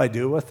 What do I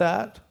do with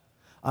that?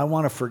 I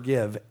want to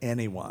forgive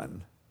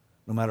anyone,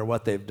 no matter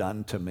what they've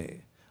done to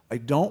me. I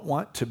don't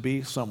want to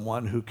be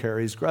someone who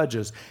carries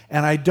grudges.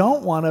 And I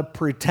don't want to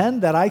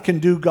pretend that I can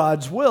do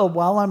God's will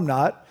while I'm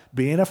not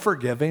being a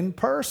forgiving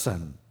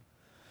person.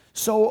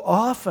 So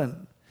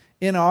often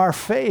in our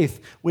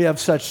faith, we have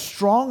such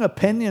strong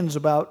opinions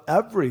about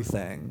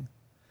everything,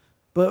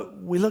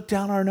 but we look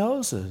down our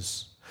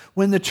noses.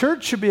 When the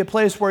church should be a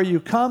place where you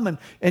come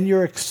and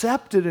you're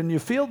accepted and you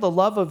feel the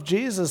love of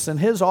Jesus and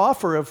his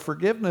offer of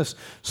forgiveness,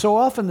 so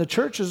often the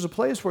church is a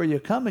place where you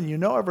come and you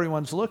know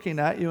everyone's looking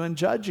at you and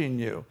judging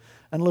you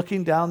and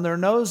looking down their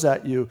nose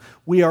at you.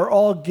 We are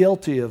all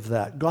guilty of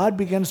that. God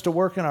begins to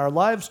work in our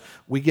lives.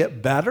 We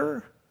get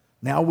better.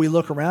 Now we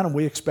look around and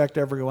we expect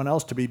everyone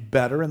else to be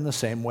better in the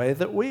same way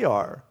that we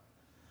are.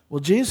 Well,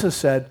 Jesus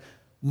said,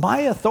 my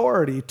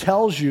authority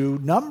tells you,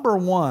 number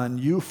one,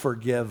 you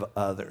forgive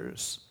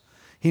others.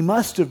 He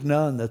must have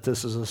known that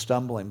this is a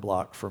stumbling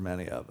block for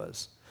many of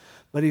us.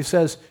 But he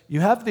says, you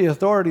have the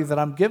authority that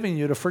I'm giving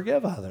you to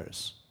forgive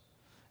others.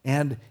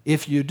 And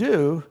if you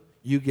do,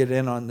 you get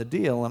in on the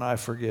deal and I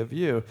forgive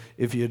you.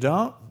 If you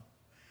don't,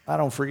 I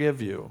don't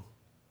forgive you.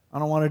 I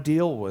don't want to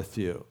deal with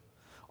you.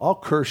 I'll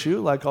curse you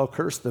like I'll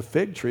curse the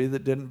fig tree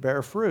that didn't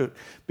bear fruit.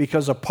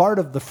 Because a part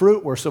of the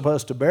fruit we're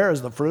supposed to bear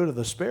is the fruit of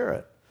the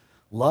Spirit.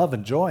 Love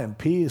and joy and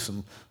peace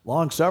and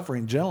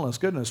long-suffering, gentleness,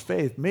 goodness,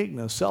 faith,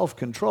 meekness,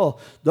 self-control.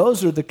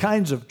 Those are the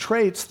kinds of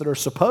traits that are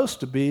supposed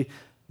to be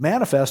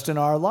manifest in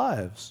our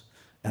lives.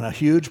 And a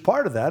huge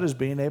part of that is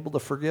being able to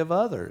forgive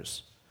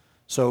others.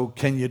 So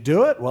can you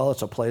do it? Well,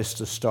 it's a place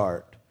to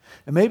start.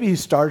 And maybe he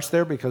starts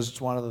there because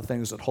it's one of the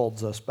things that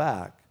holds us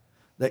back,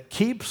 that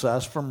keeps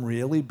us from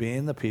really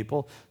being the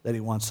people that he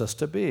wants us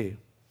to be.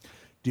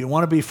 Do you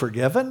want to be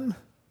forgiven?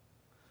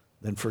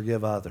 Then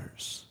forgive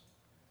others.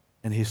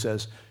 And he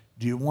says,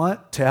 do you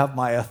want to have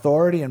my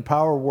authority and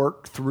power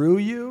work through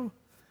you?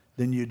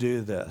 Then you do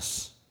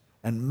this,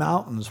 and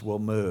mountains will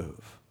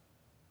move.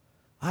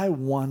 I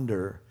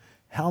wonder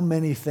how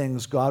many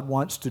things God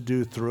wants to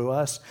do through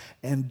us,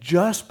 and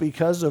just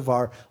because of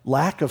our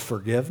lack of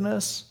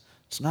forgiveness,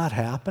 it's not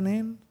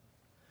happening.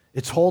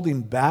 It's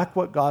holding back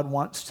what God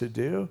wants to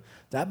do.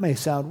 That may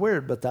sound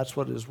weird, but that's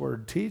what his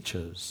word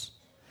teaches.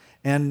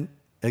 And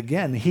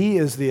again, he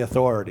is the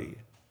authority.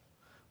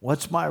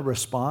 What's my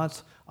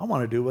response? I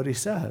want to do what he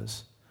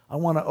says. I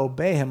want to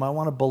obey him. I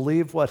want to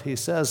believe what he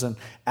says and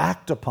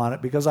act upon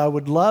it because I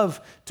would love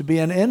to be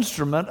an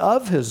instrument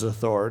of his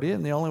authority.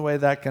 And the only way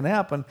that can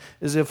happen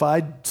is if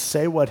I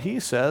say what he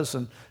says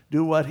and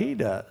do what he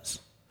does.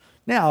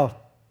 Now,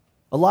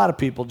 a lot of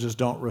people just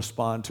don't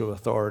respond to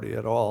authority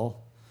at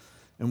all.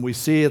 And we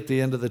see at the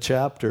end of the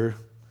chapter,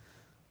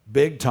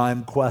 big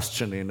time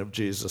questioning of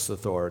Jesus'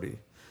 authority.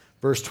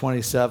 Verse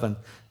 27,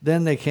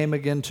 then they came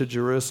again to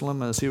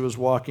Jerusalem as he was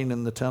walking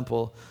in the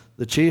temple.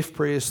 The chief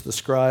priests, the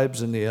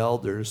scribes, and the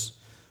elders,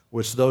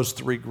 which those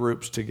three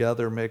groups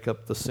together make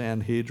up the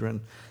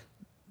Sanhedrin.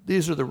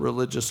 These are the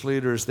religious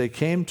leaders. They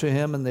came to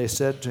him and they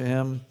said to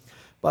him,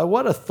 by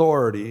what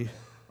authority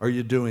are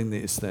you doing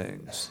these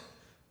things?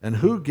 And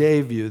who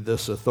gave you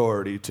this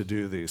authority to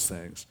do these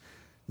things?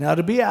 Now,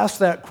 to be asked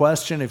that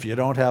question if you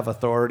don't have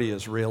authority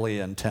is really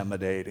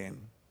intimidating.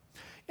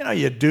 You know,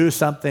 you do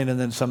something and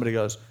then somebody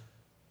goes,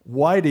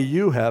 why do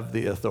you have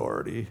the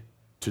authority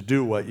to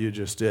do what you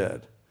just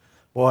did?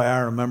 Boy, I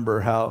remember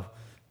how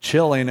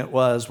chilling it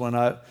was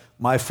when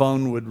my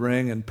phone would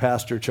ring and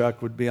Pastor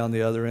Chuck would be on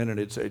the other end and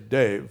he'd say,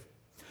 Dave,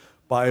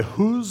 by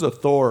whose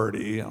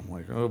authority? I'm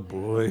like, oh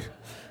boy,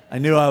 I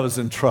knew I was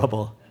in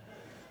trouble.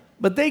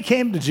 But they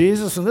came to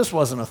Jesus and this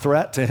wasn't a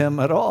threat to him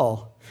at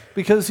all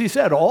because he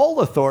said,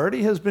 all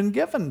authority has been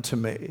given to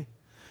me.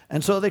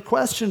 And so they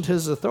questioned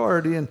his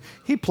authority and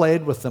he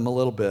played with them a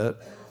little bit.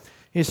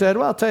 He said,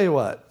 well, I'll tell you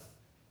what,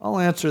 I'll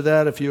answer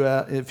that if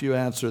you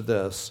answer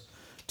this.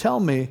 Tell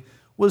me,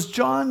 was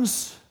John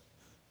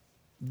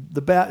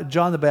the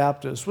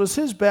Baptist, was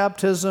his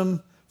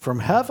baptism from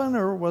heaven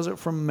or was it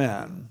from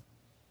men?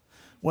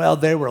 Well,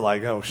 they were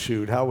like, oh,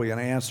 shoot, how are we going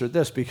to answer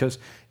this? Because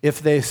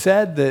if they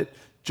said that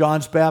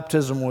John's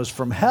baptism was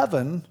from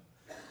heaven,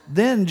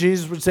 then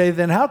Jesus would say,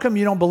 then how come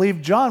you don't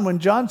believe John when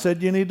John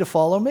said you need to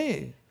follow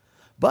me?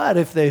 But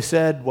if they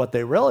said what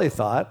they really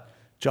thought,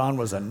 John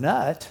was a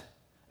nut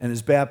and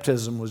his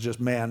baptism was just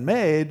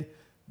man-made,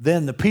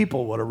 then the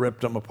people would have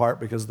ripped him apart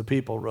because the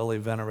people really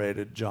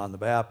venerated John the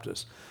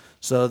Baptist.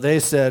 So they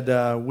said,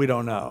 we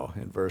don't know,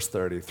 in verse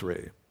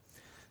 33.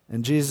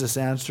 And Jesus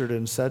answered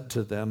and said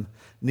to them,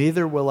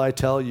 neither will I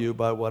tell you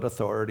by what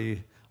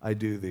authority I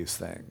do these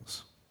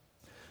things.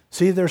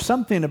 See, there's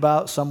something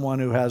about someone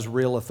who has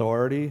real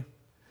authority.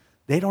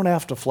 They don't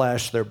have to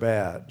flash their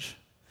badge.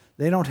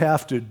 They don't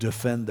have to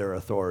defend their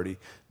authority.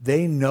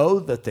 They know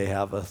that they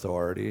have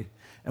authority.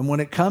 And when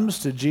it comes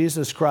to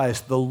Jesus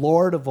Christ, the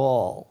Lord of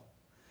all,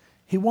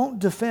 he won't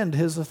defend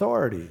his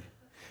authority.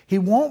 He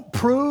won't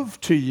prove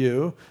to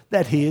you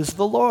that he is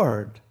the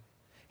Lord.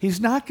 He's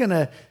not going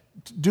to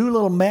do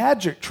little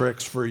magic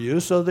tricks for you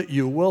so that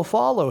you will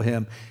follow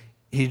him.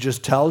 He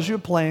just tells you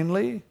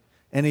plainly,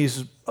 and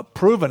he's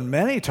proven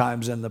many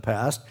times in the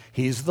past,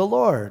 he's the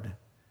Lord.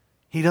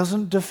 He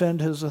doesn't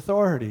defend his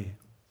authority.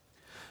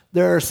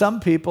 There are some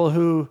people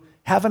who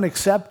haven't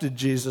accepted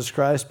Jesus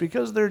Christ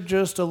because they're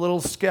just a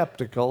little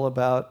skeptical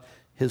about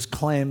his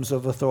claims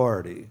of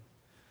authority.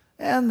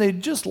 And they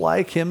just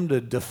like him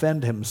to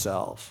defend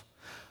himself.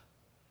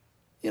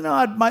 You know,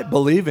 I might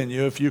believe in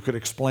you if you could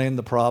explain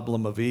the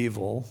problem of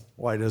evil.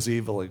 Why does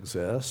evil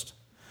exist?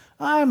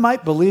 I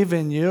might believe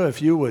in you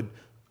if you would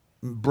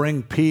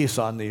bring peace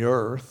on the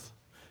earth.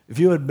 If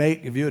you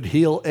would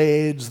heal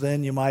AIDS,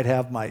 then you might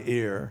have my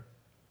ear.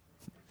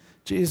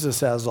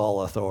 Jesus has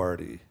all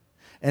authority.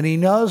 And he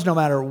knows no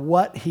matter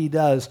what he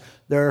does,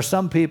 there are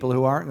some people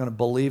who aren't going to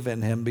believe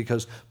in him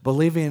because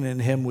believing in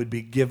him would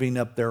be giving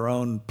up their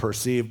own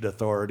perceived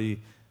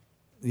authority.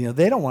 You know,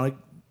 they don't want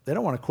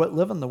to quit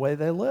living the way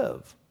they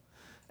live.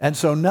 And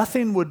so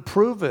nothing would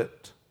prove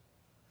it.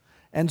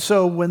 And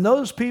so when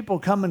those people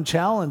come and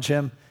challenge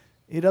him,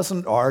 he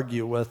doesn't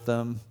argue with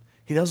them.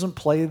 He doesn't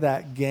play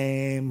that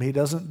game. He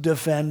doesn't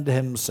defend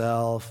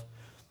himself.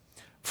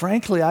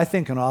 Frankly, I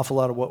think an awful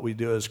lot of what we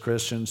do as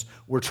Christians,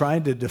 we're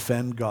trying to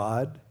defend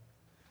God.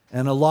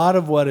 And a lot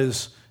of what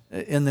is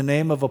in the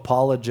name of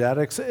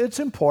apologetics, it's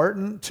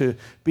important to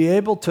be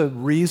able to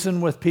reason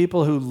with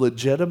people who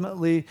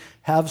legitimately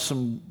have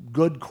some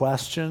good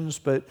questions,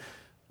 but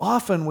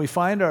often we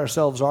find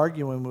ourselves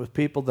arguing with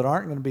people that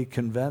aren't going to be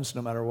convinced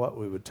no matter what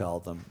we would tell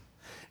them.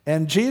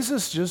 And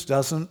Jesus just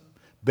doesn't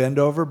bend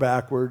over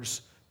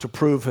backwards to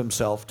prove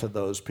himself to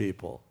those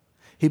people.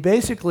 He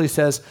basically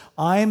says,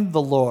 I'm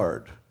the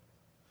Lord.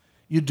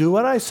 You do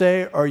what I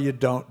say or you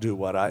don't do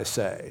what I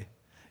say.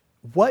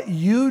 What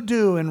you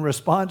do in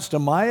response to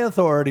my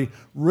authority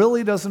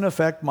really doesn't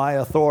affect my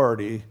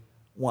authority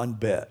one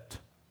bit.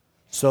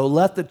 So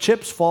let the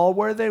chips fall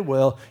where they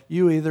will.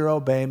 You either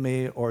obey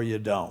me or you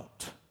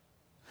don't.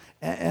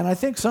 And I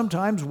think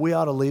sometimes we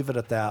ought to leave it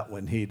at that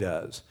when he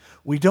does.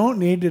 We don't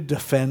need to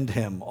defend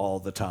him all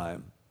the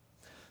time.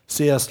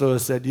 C.S.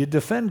 Lewis said, you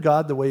defend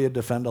God the way you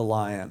defend a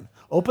lion.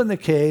 Open the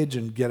cage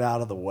and get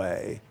out of the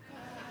way.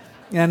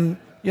 And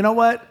you know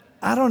what?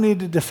 I don't need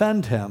to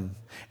defend him.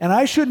 And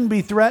I shouldn't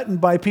be threatened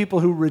by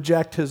people who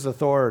reject his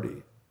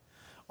authority.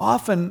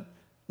 Often,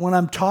 when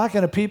I'm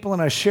talking to people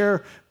and I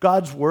share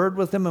God's word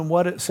with them and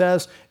what it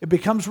says, it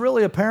becomes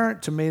really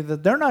apparent to me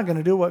that they're not going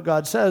to do what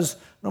God says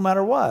no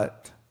matter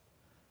what.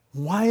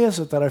 Why is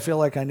it that I feel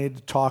like I need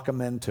to talk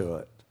them into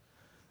it?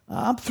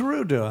 I'm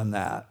through doing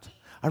that.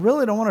 I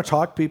really don't want to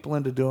talk people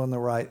into doing the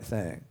right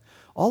thing.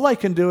 All I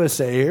can do is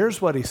say,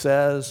 here's what he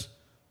says.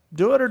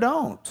 Do it or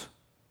don't.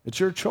 It's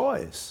your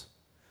choice.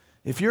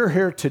 If you're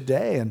here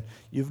today and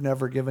you've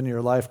never given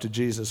your life to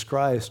Jesus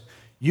Christ,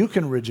 you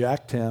can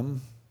reject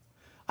him.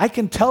 I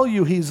can tell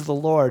you he's the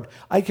Lord.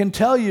 I can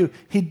tell you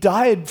he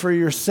died for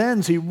your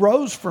sins. He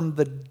rose from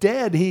the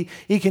dead. He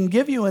can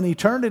give you an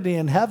eternity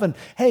in heaven.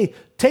 Hey,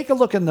 take a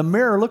look in the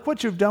mirror. Look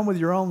what you've done with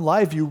your own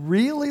life. You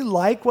really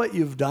like what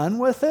you've done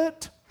with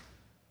it?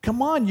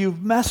 Come on,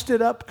 you've messed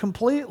it up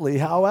completely.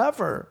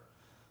 However,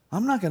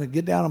 I'm not going to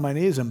get down on my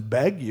knees and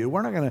beg you.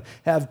 We're not going to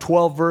have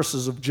 12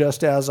 verses of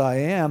just as I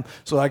am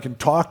so I can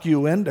talk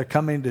you into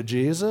coming to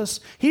Jesus.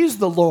 He's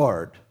the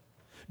Lord.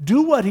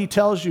 Do what he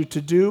tells you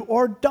to do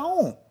or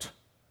don't.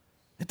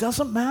 It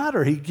doesn't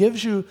matter. He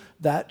gives you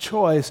that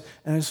choice,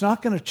 and it's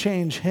not going to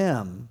change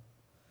him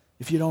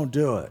if you don't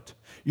do it.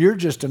 You're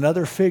just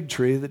another fig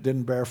tree that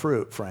didn't bear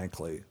fruit,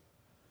 frankly.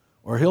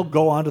 Or he'll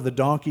go onto the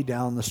donkey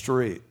down the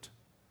street.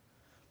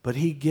 But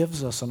he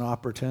gives us an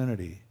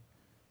opportunity,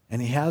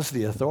 and he has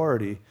the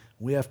authority.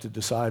 We have to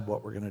decide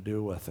what we're going to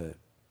do with it.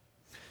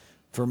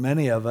 For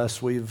many of us,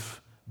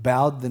 we've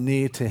bowed the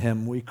knee to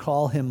him. We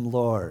call him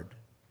Lord.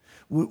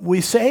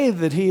 We say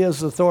that he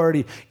has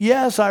authority.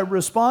 Yes, I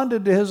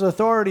responded to his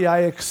authority. I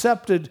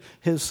accepted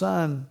his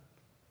son.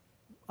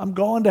 I'm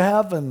going to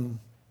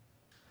heaven.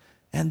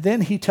 And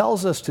then he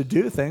tells us to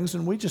do things,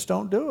 and we just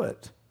don't do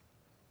it.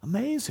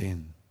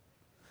 Amazing.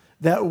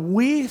 That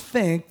we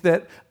think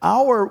that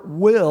our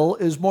will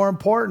is more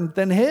important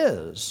than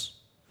his.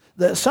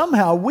 that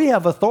somehow we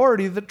have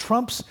authority that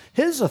trumps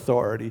his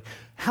authority.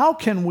 How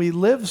can we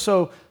be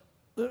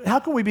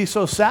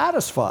so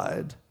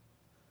satisfied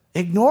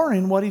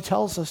ignoring what he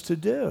tells us to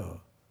do?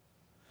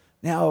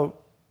 Now,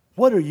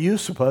 what are you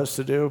supposed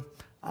to do?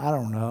 I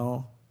don't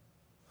know.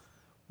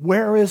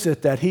 Where is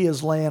it that he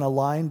is laying a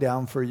line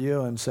down for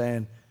you and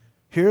saying,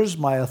 here's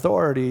my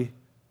authority,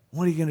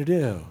 what are you going to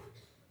do?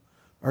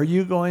 Are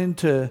you going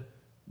to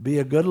be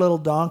a good little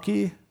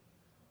donkey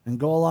and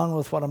go along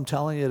with what I'm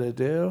telling you to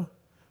do?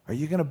 Are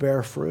you going to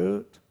bear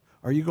fruit?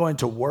 Are you going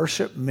to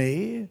worship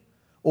me?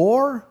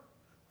 Or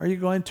are you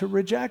going to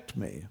reject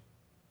me?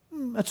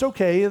 That's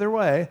okay either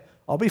way.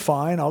 I'll be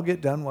fine. I'll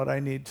get done what I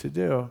need to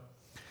do.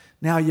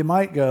 Now you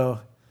might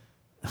go,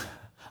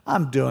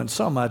 I'm doing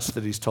so much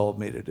that he's told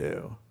me to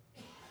do.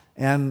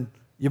 And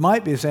you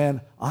might be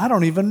saying, I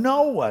don't even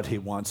know what he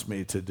wants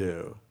me to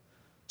do.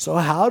 So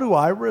how do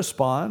I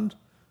respond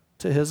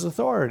to his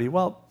authority?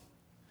 Well,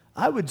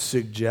 I would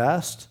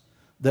suggest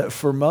that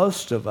for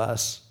most of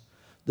us,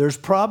 there's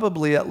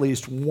probably at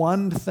least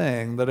one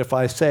thing that if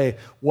I say,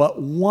 what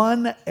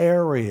one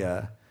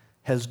area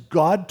has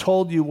God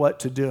told you what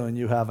to do and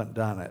you haven't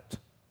done it?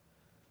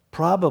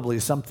 Probably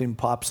something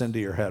pops into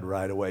your head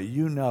right away.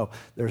 You know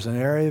there's an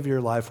area of your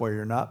life where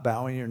you're not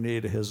bowing your knee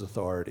to his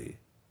authority.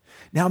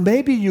 Now,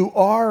 maybe you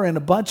are in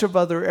a bunch of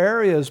other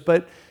areas,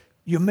 but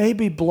you may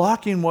be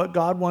blocking what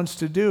God wants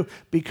to do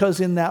because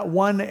in that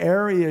one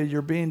area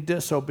you're being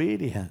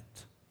disobedient.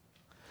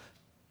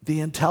 The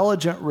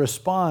intelligent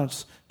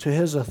response to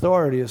his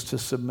authority is to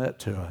submit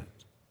to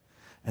it.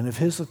 And if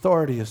his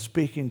authority is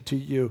speaking to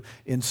you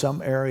in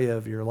some area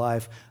of your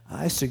life,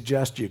 I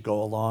suggest you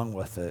go along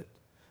with it.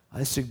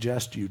 I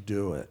suggest you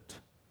do it.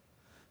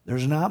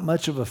 There's not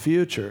much of a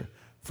future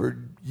for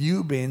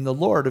you being the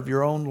Lord of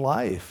your own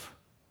life.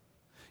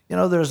 You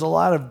know, there's a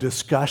lot of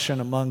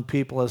discussion among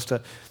people as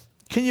to,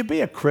 can you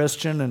be a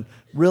Christian and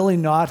really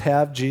not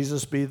have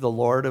Jesus be the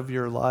Lord of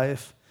your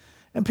life?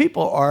 And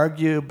people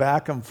argue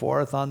back and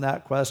forth on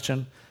that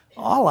question.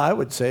 All I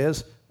would say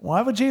is,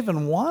 why would you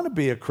even want to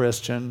be a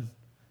Christian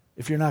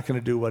if you're not going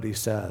to do what he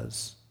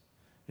says?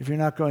 If you're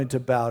not going to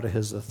bow to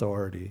his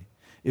authority?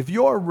 If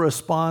your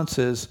response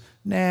is,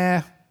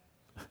 nah,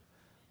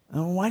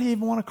 why do you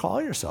even want to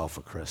call yourself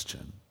a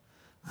Christian?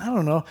 I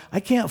don't know. I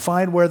can't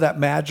find where that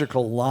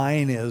magical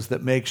line is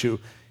that makes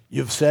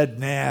you've said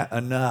nah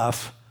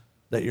enough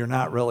that you're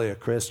not really a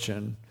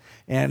Christian.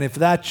 And if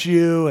that's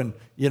you, and,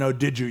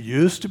 did you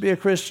used to be a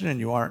Christian and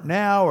you aren't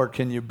now, or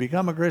can you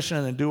become a Christian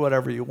and then do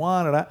whatever you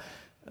want?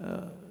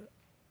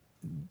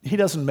 He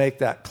doesn't make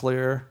that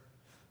clear.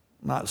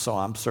 So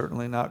I'm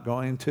certainly not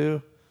going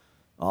to.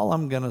 All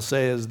I'm going to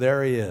say is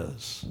there he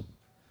is,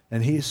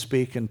 and he's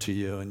speaking to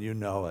you, and you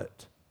know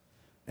it.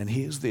 And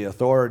he's the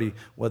authority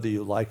whether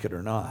you like it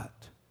or not.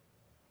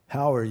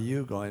 How are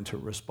you going to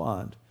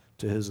respond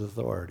to his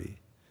authority?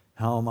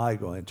 How am I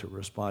going to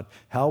respond?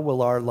 How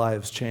will our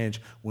lives change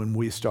when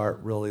we start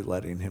really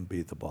letting him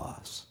be the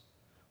boss?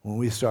 When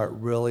we start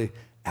really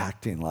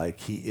acting like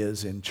he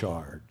is in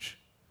charge?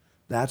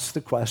 That's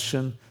the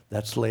question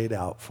that's laid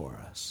out for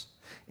us.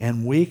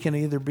 And we can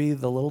either be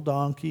the little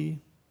donkey,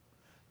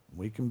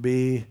 we can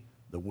be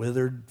the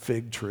withered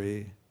fig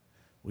tree,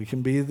 we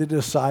can be the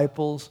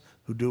disciples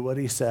who do what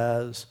he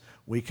says,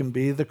 we can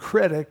be the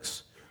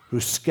critics who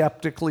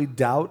skeptically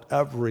doubt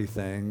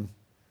everything,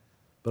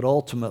 but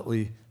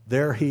ultimately,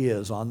 there he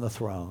is on the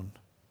throne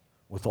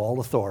with all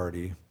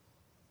authority.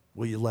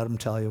 Will you let him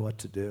tell you what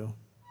to do?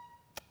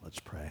 Let's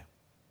pray.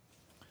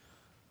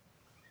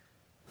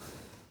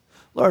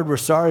 Lord, we're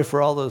sorry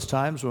for all those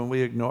times when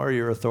we ignore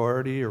your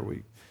authority or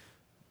we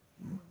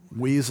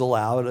weasel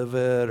out of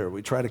it or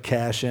we try to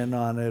cash in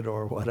on it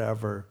or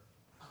whatever.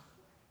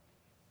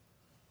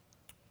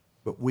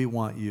 But we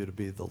want you to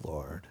be the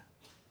Lord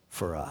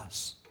for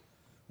us.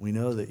 We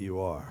know that you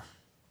are.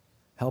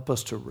 Help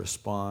us to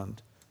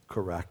respond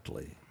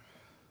correctly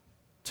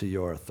to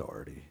your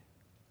authority.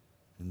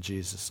 In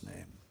Jesus'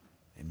 name,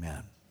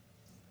 amen.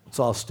 Let's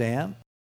all stand.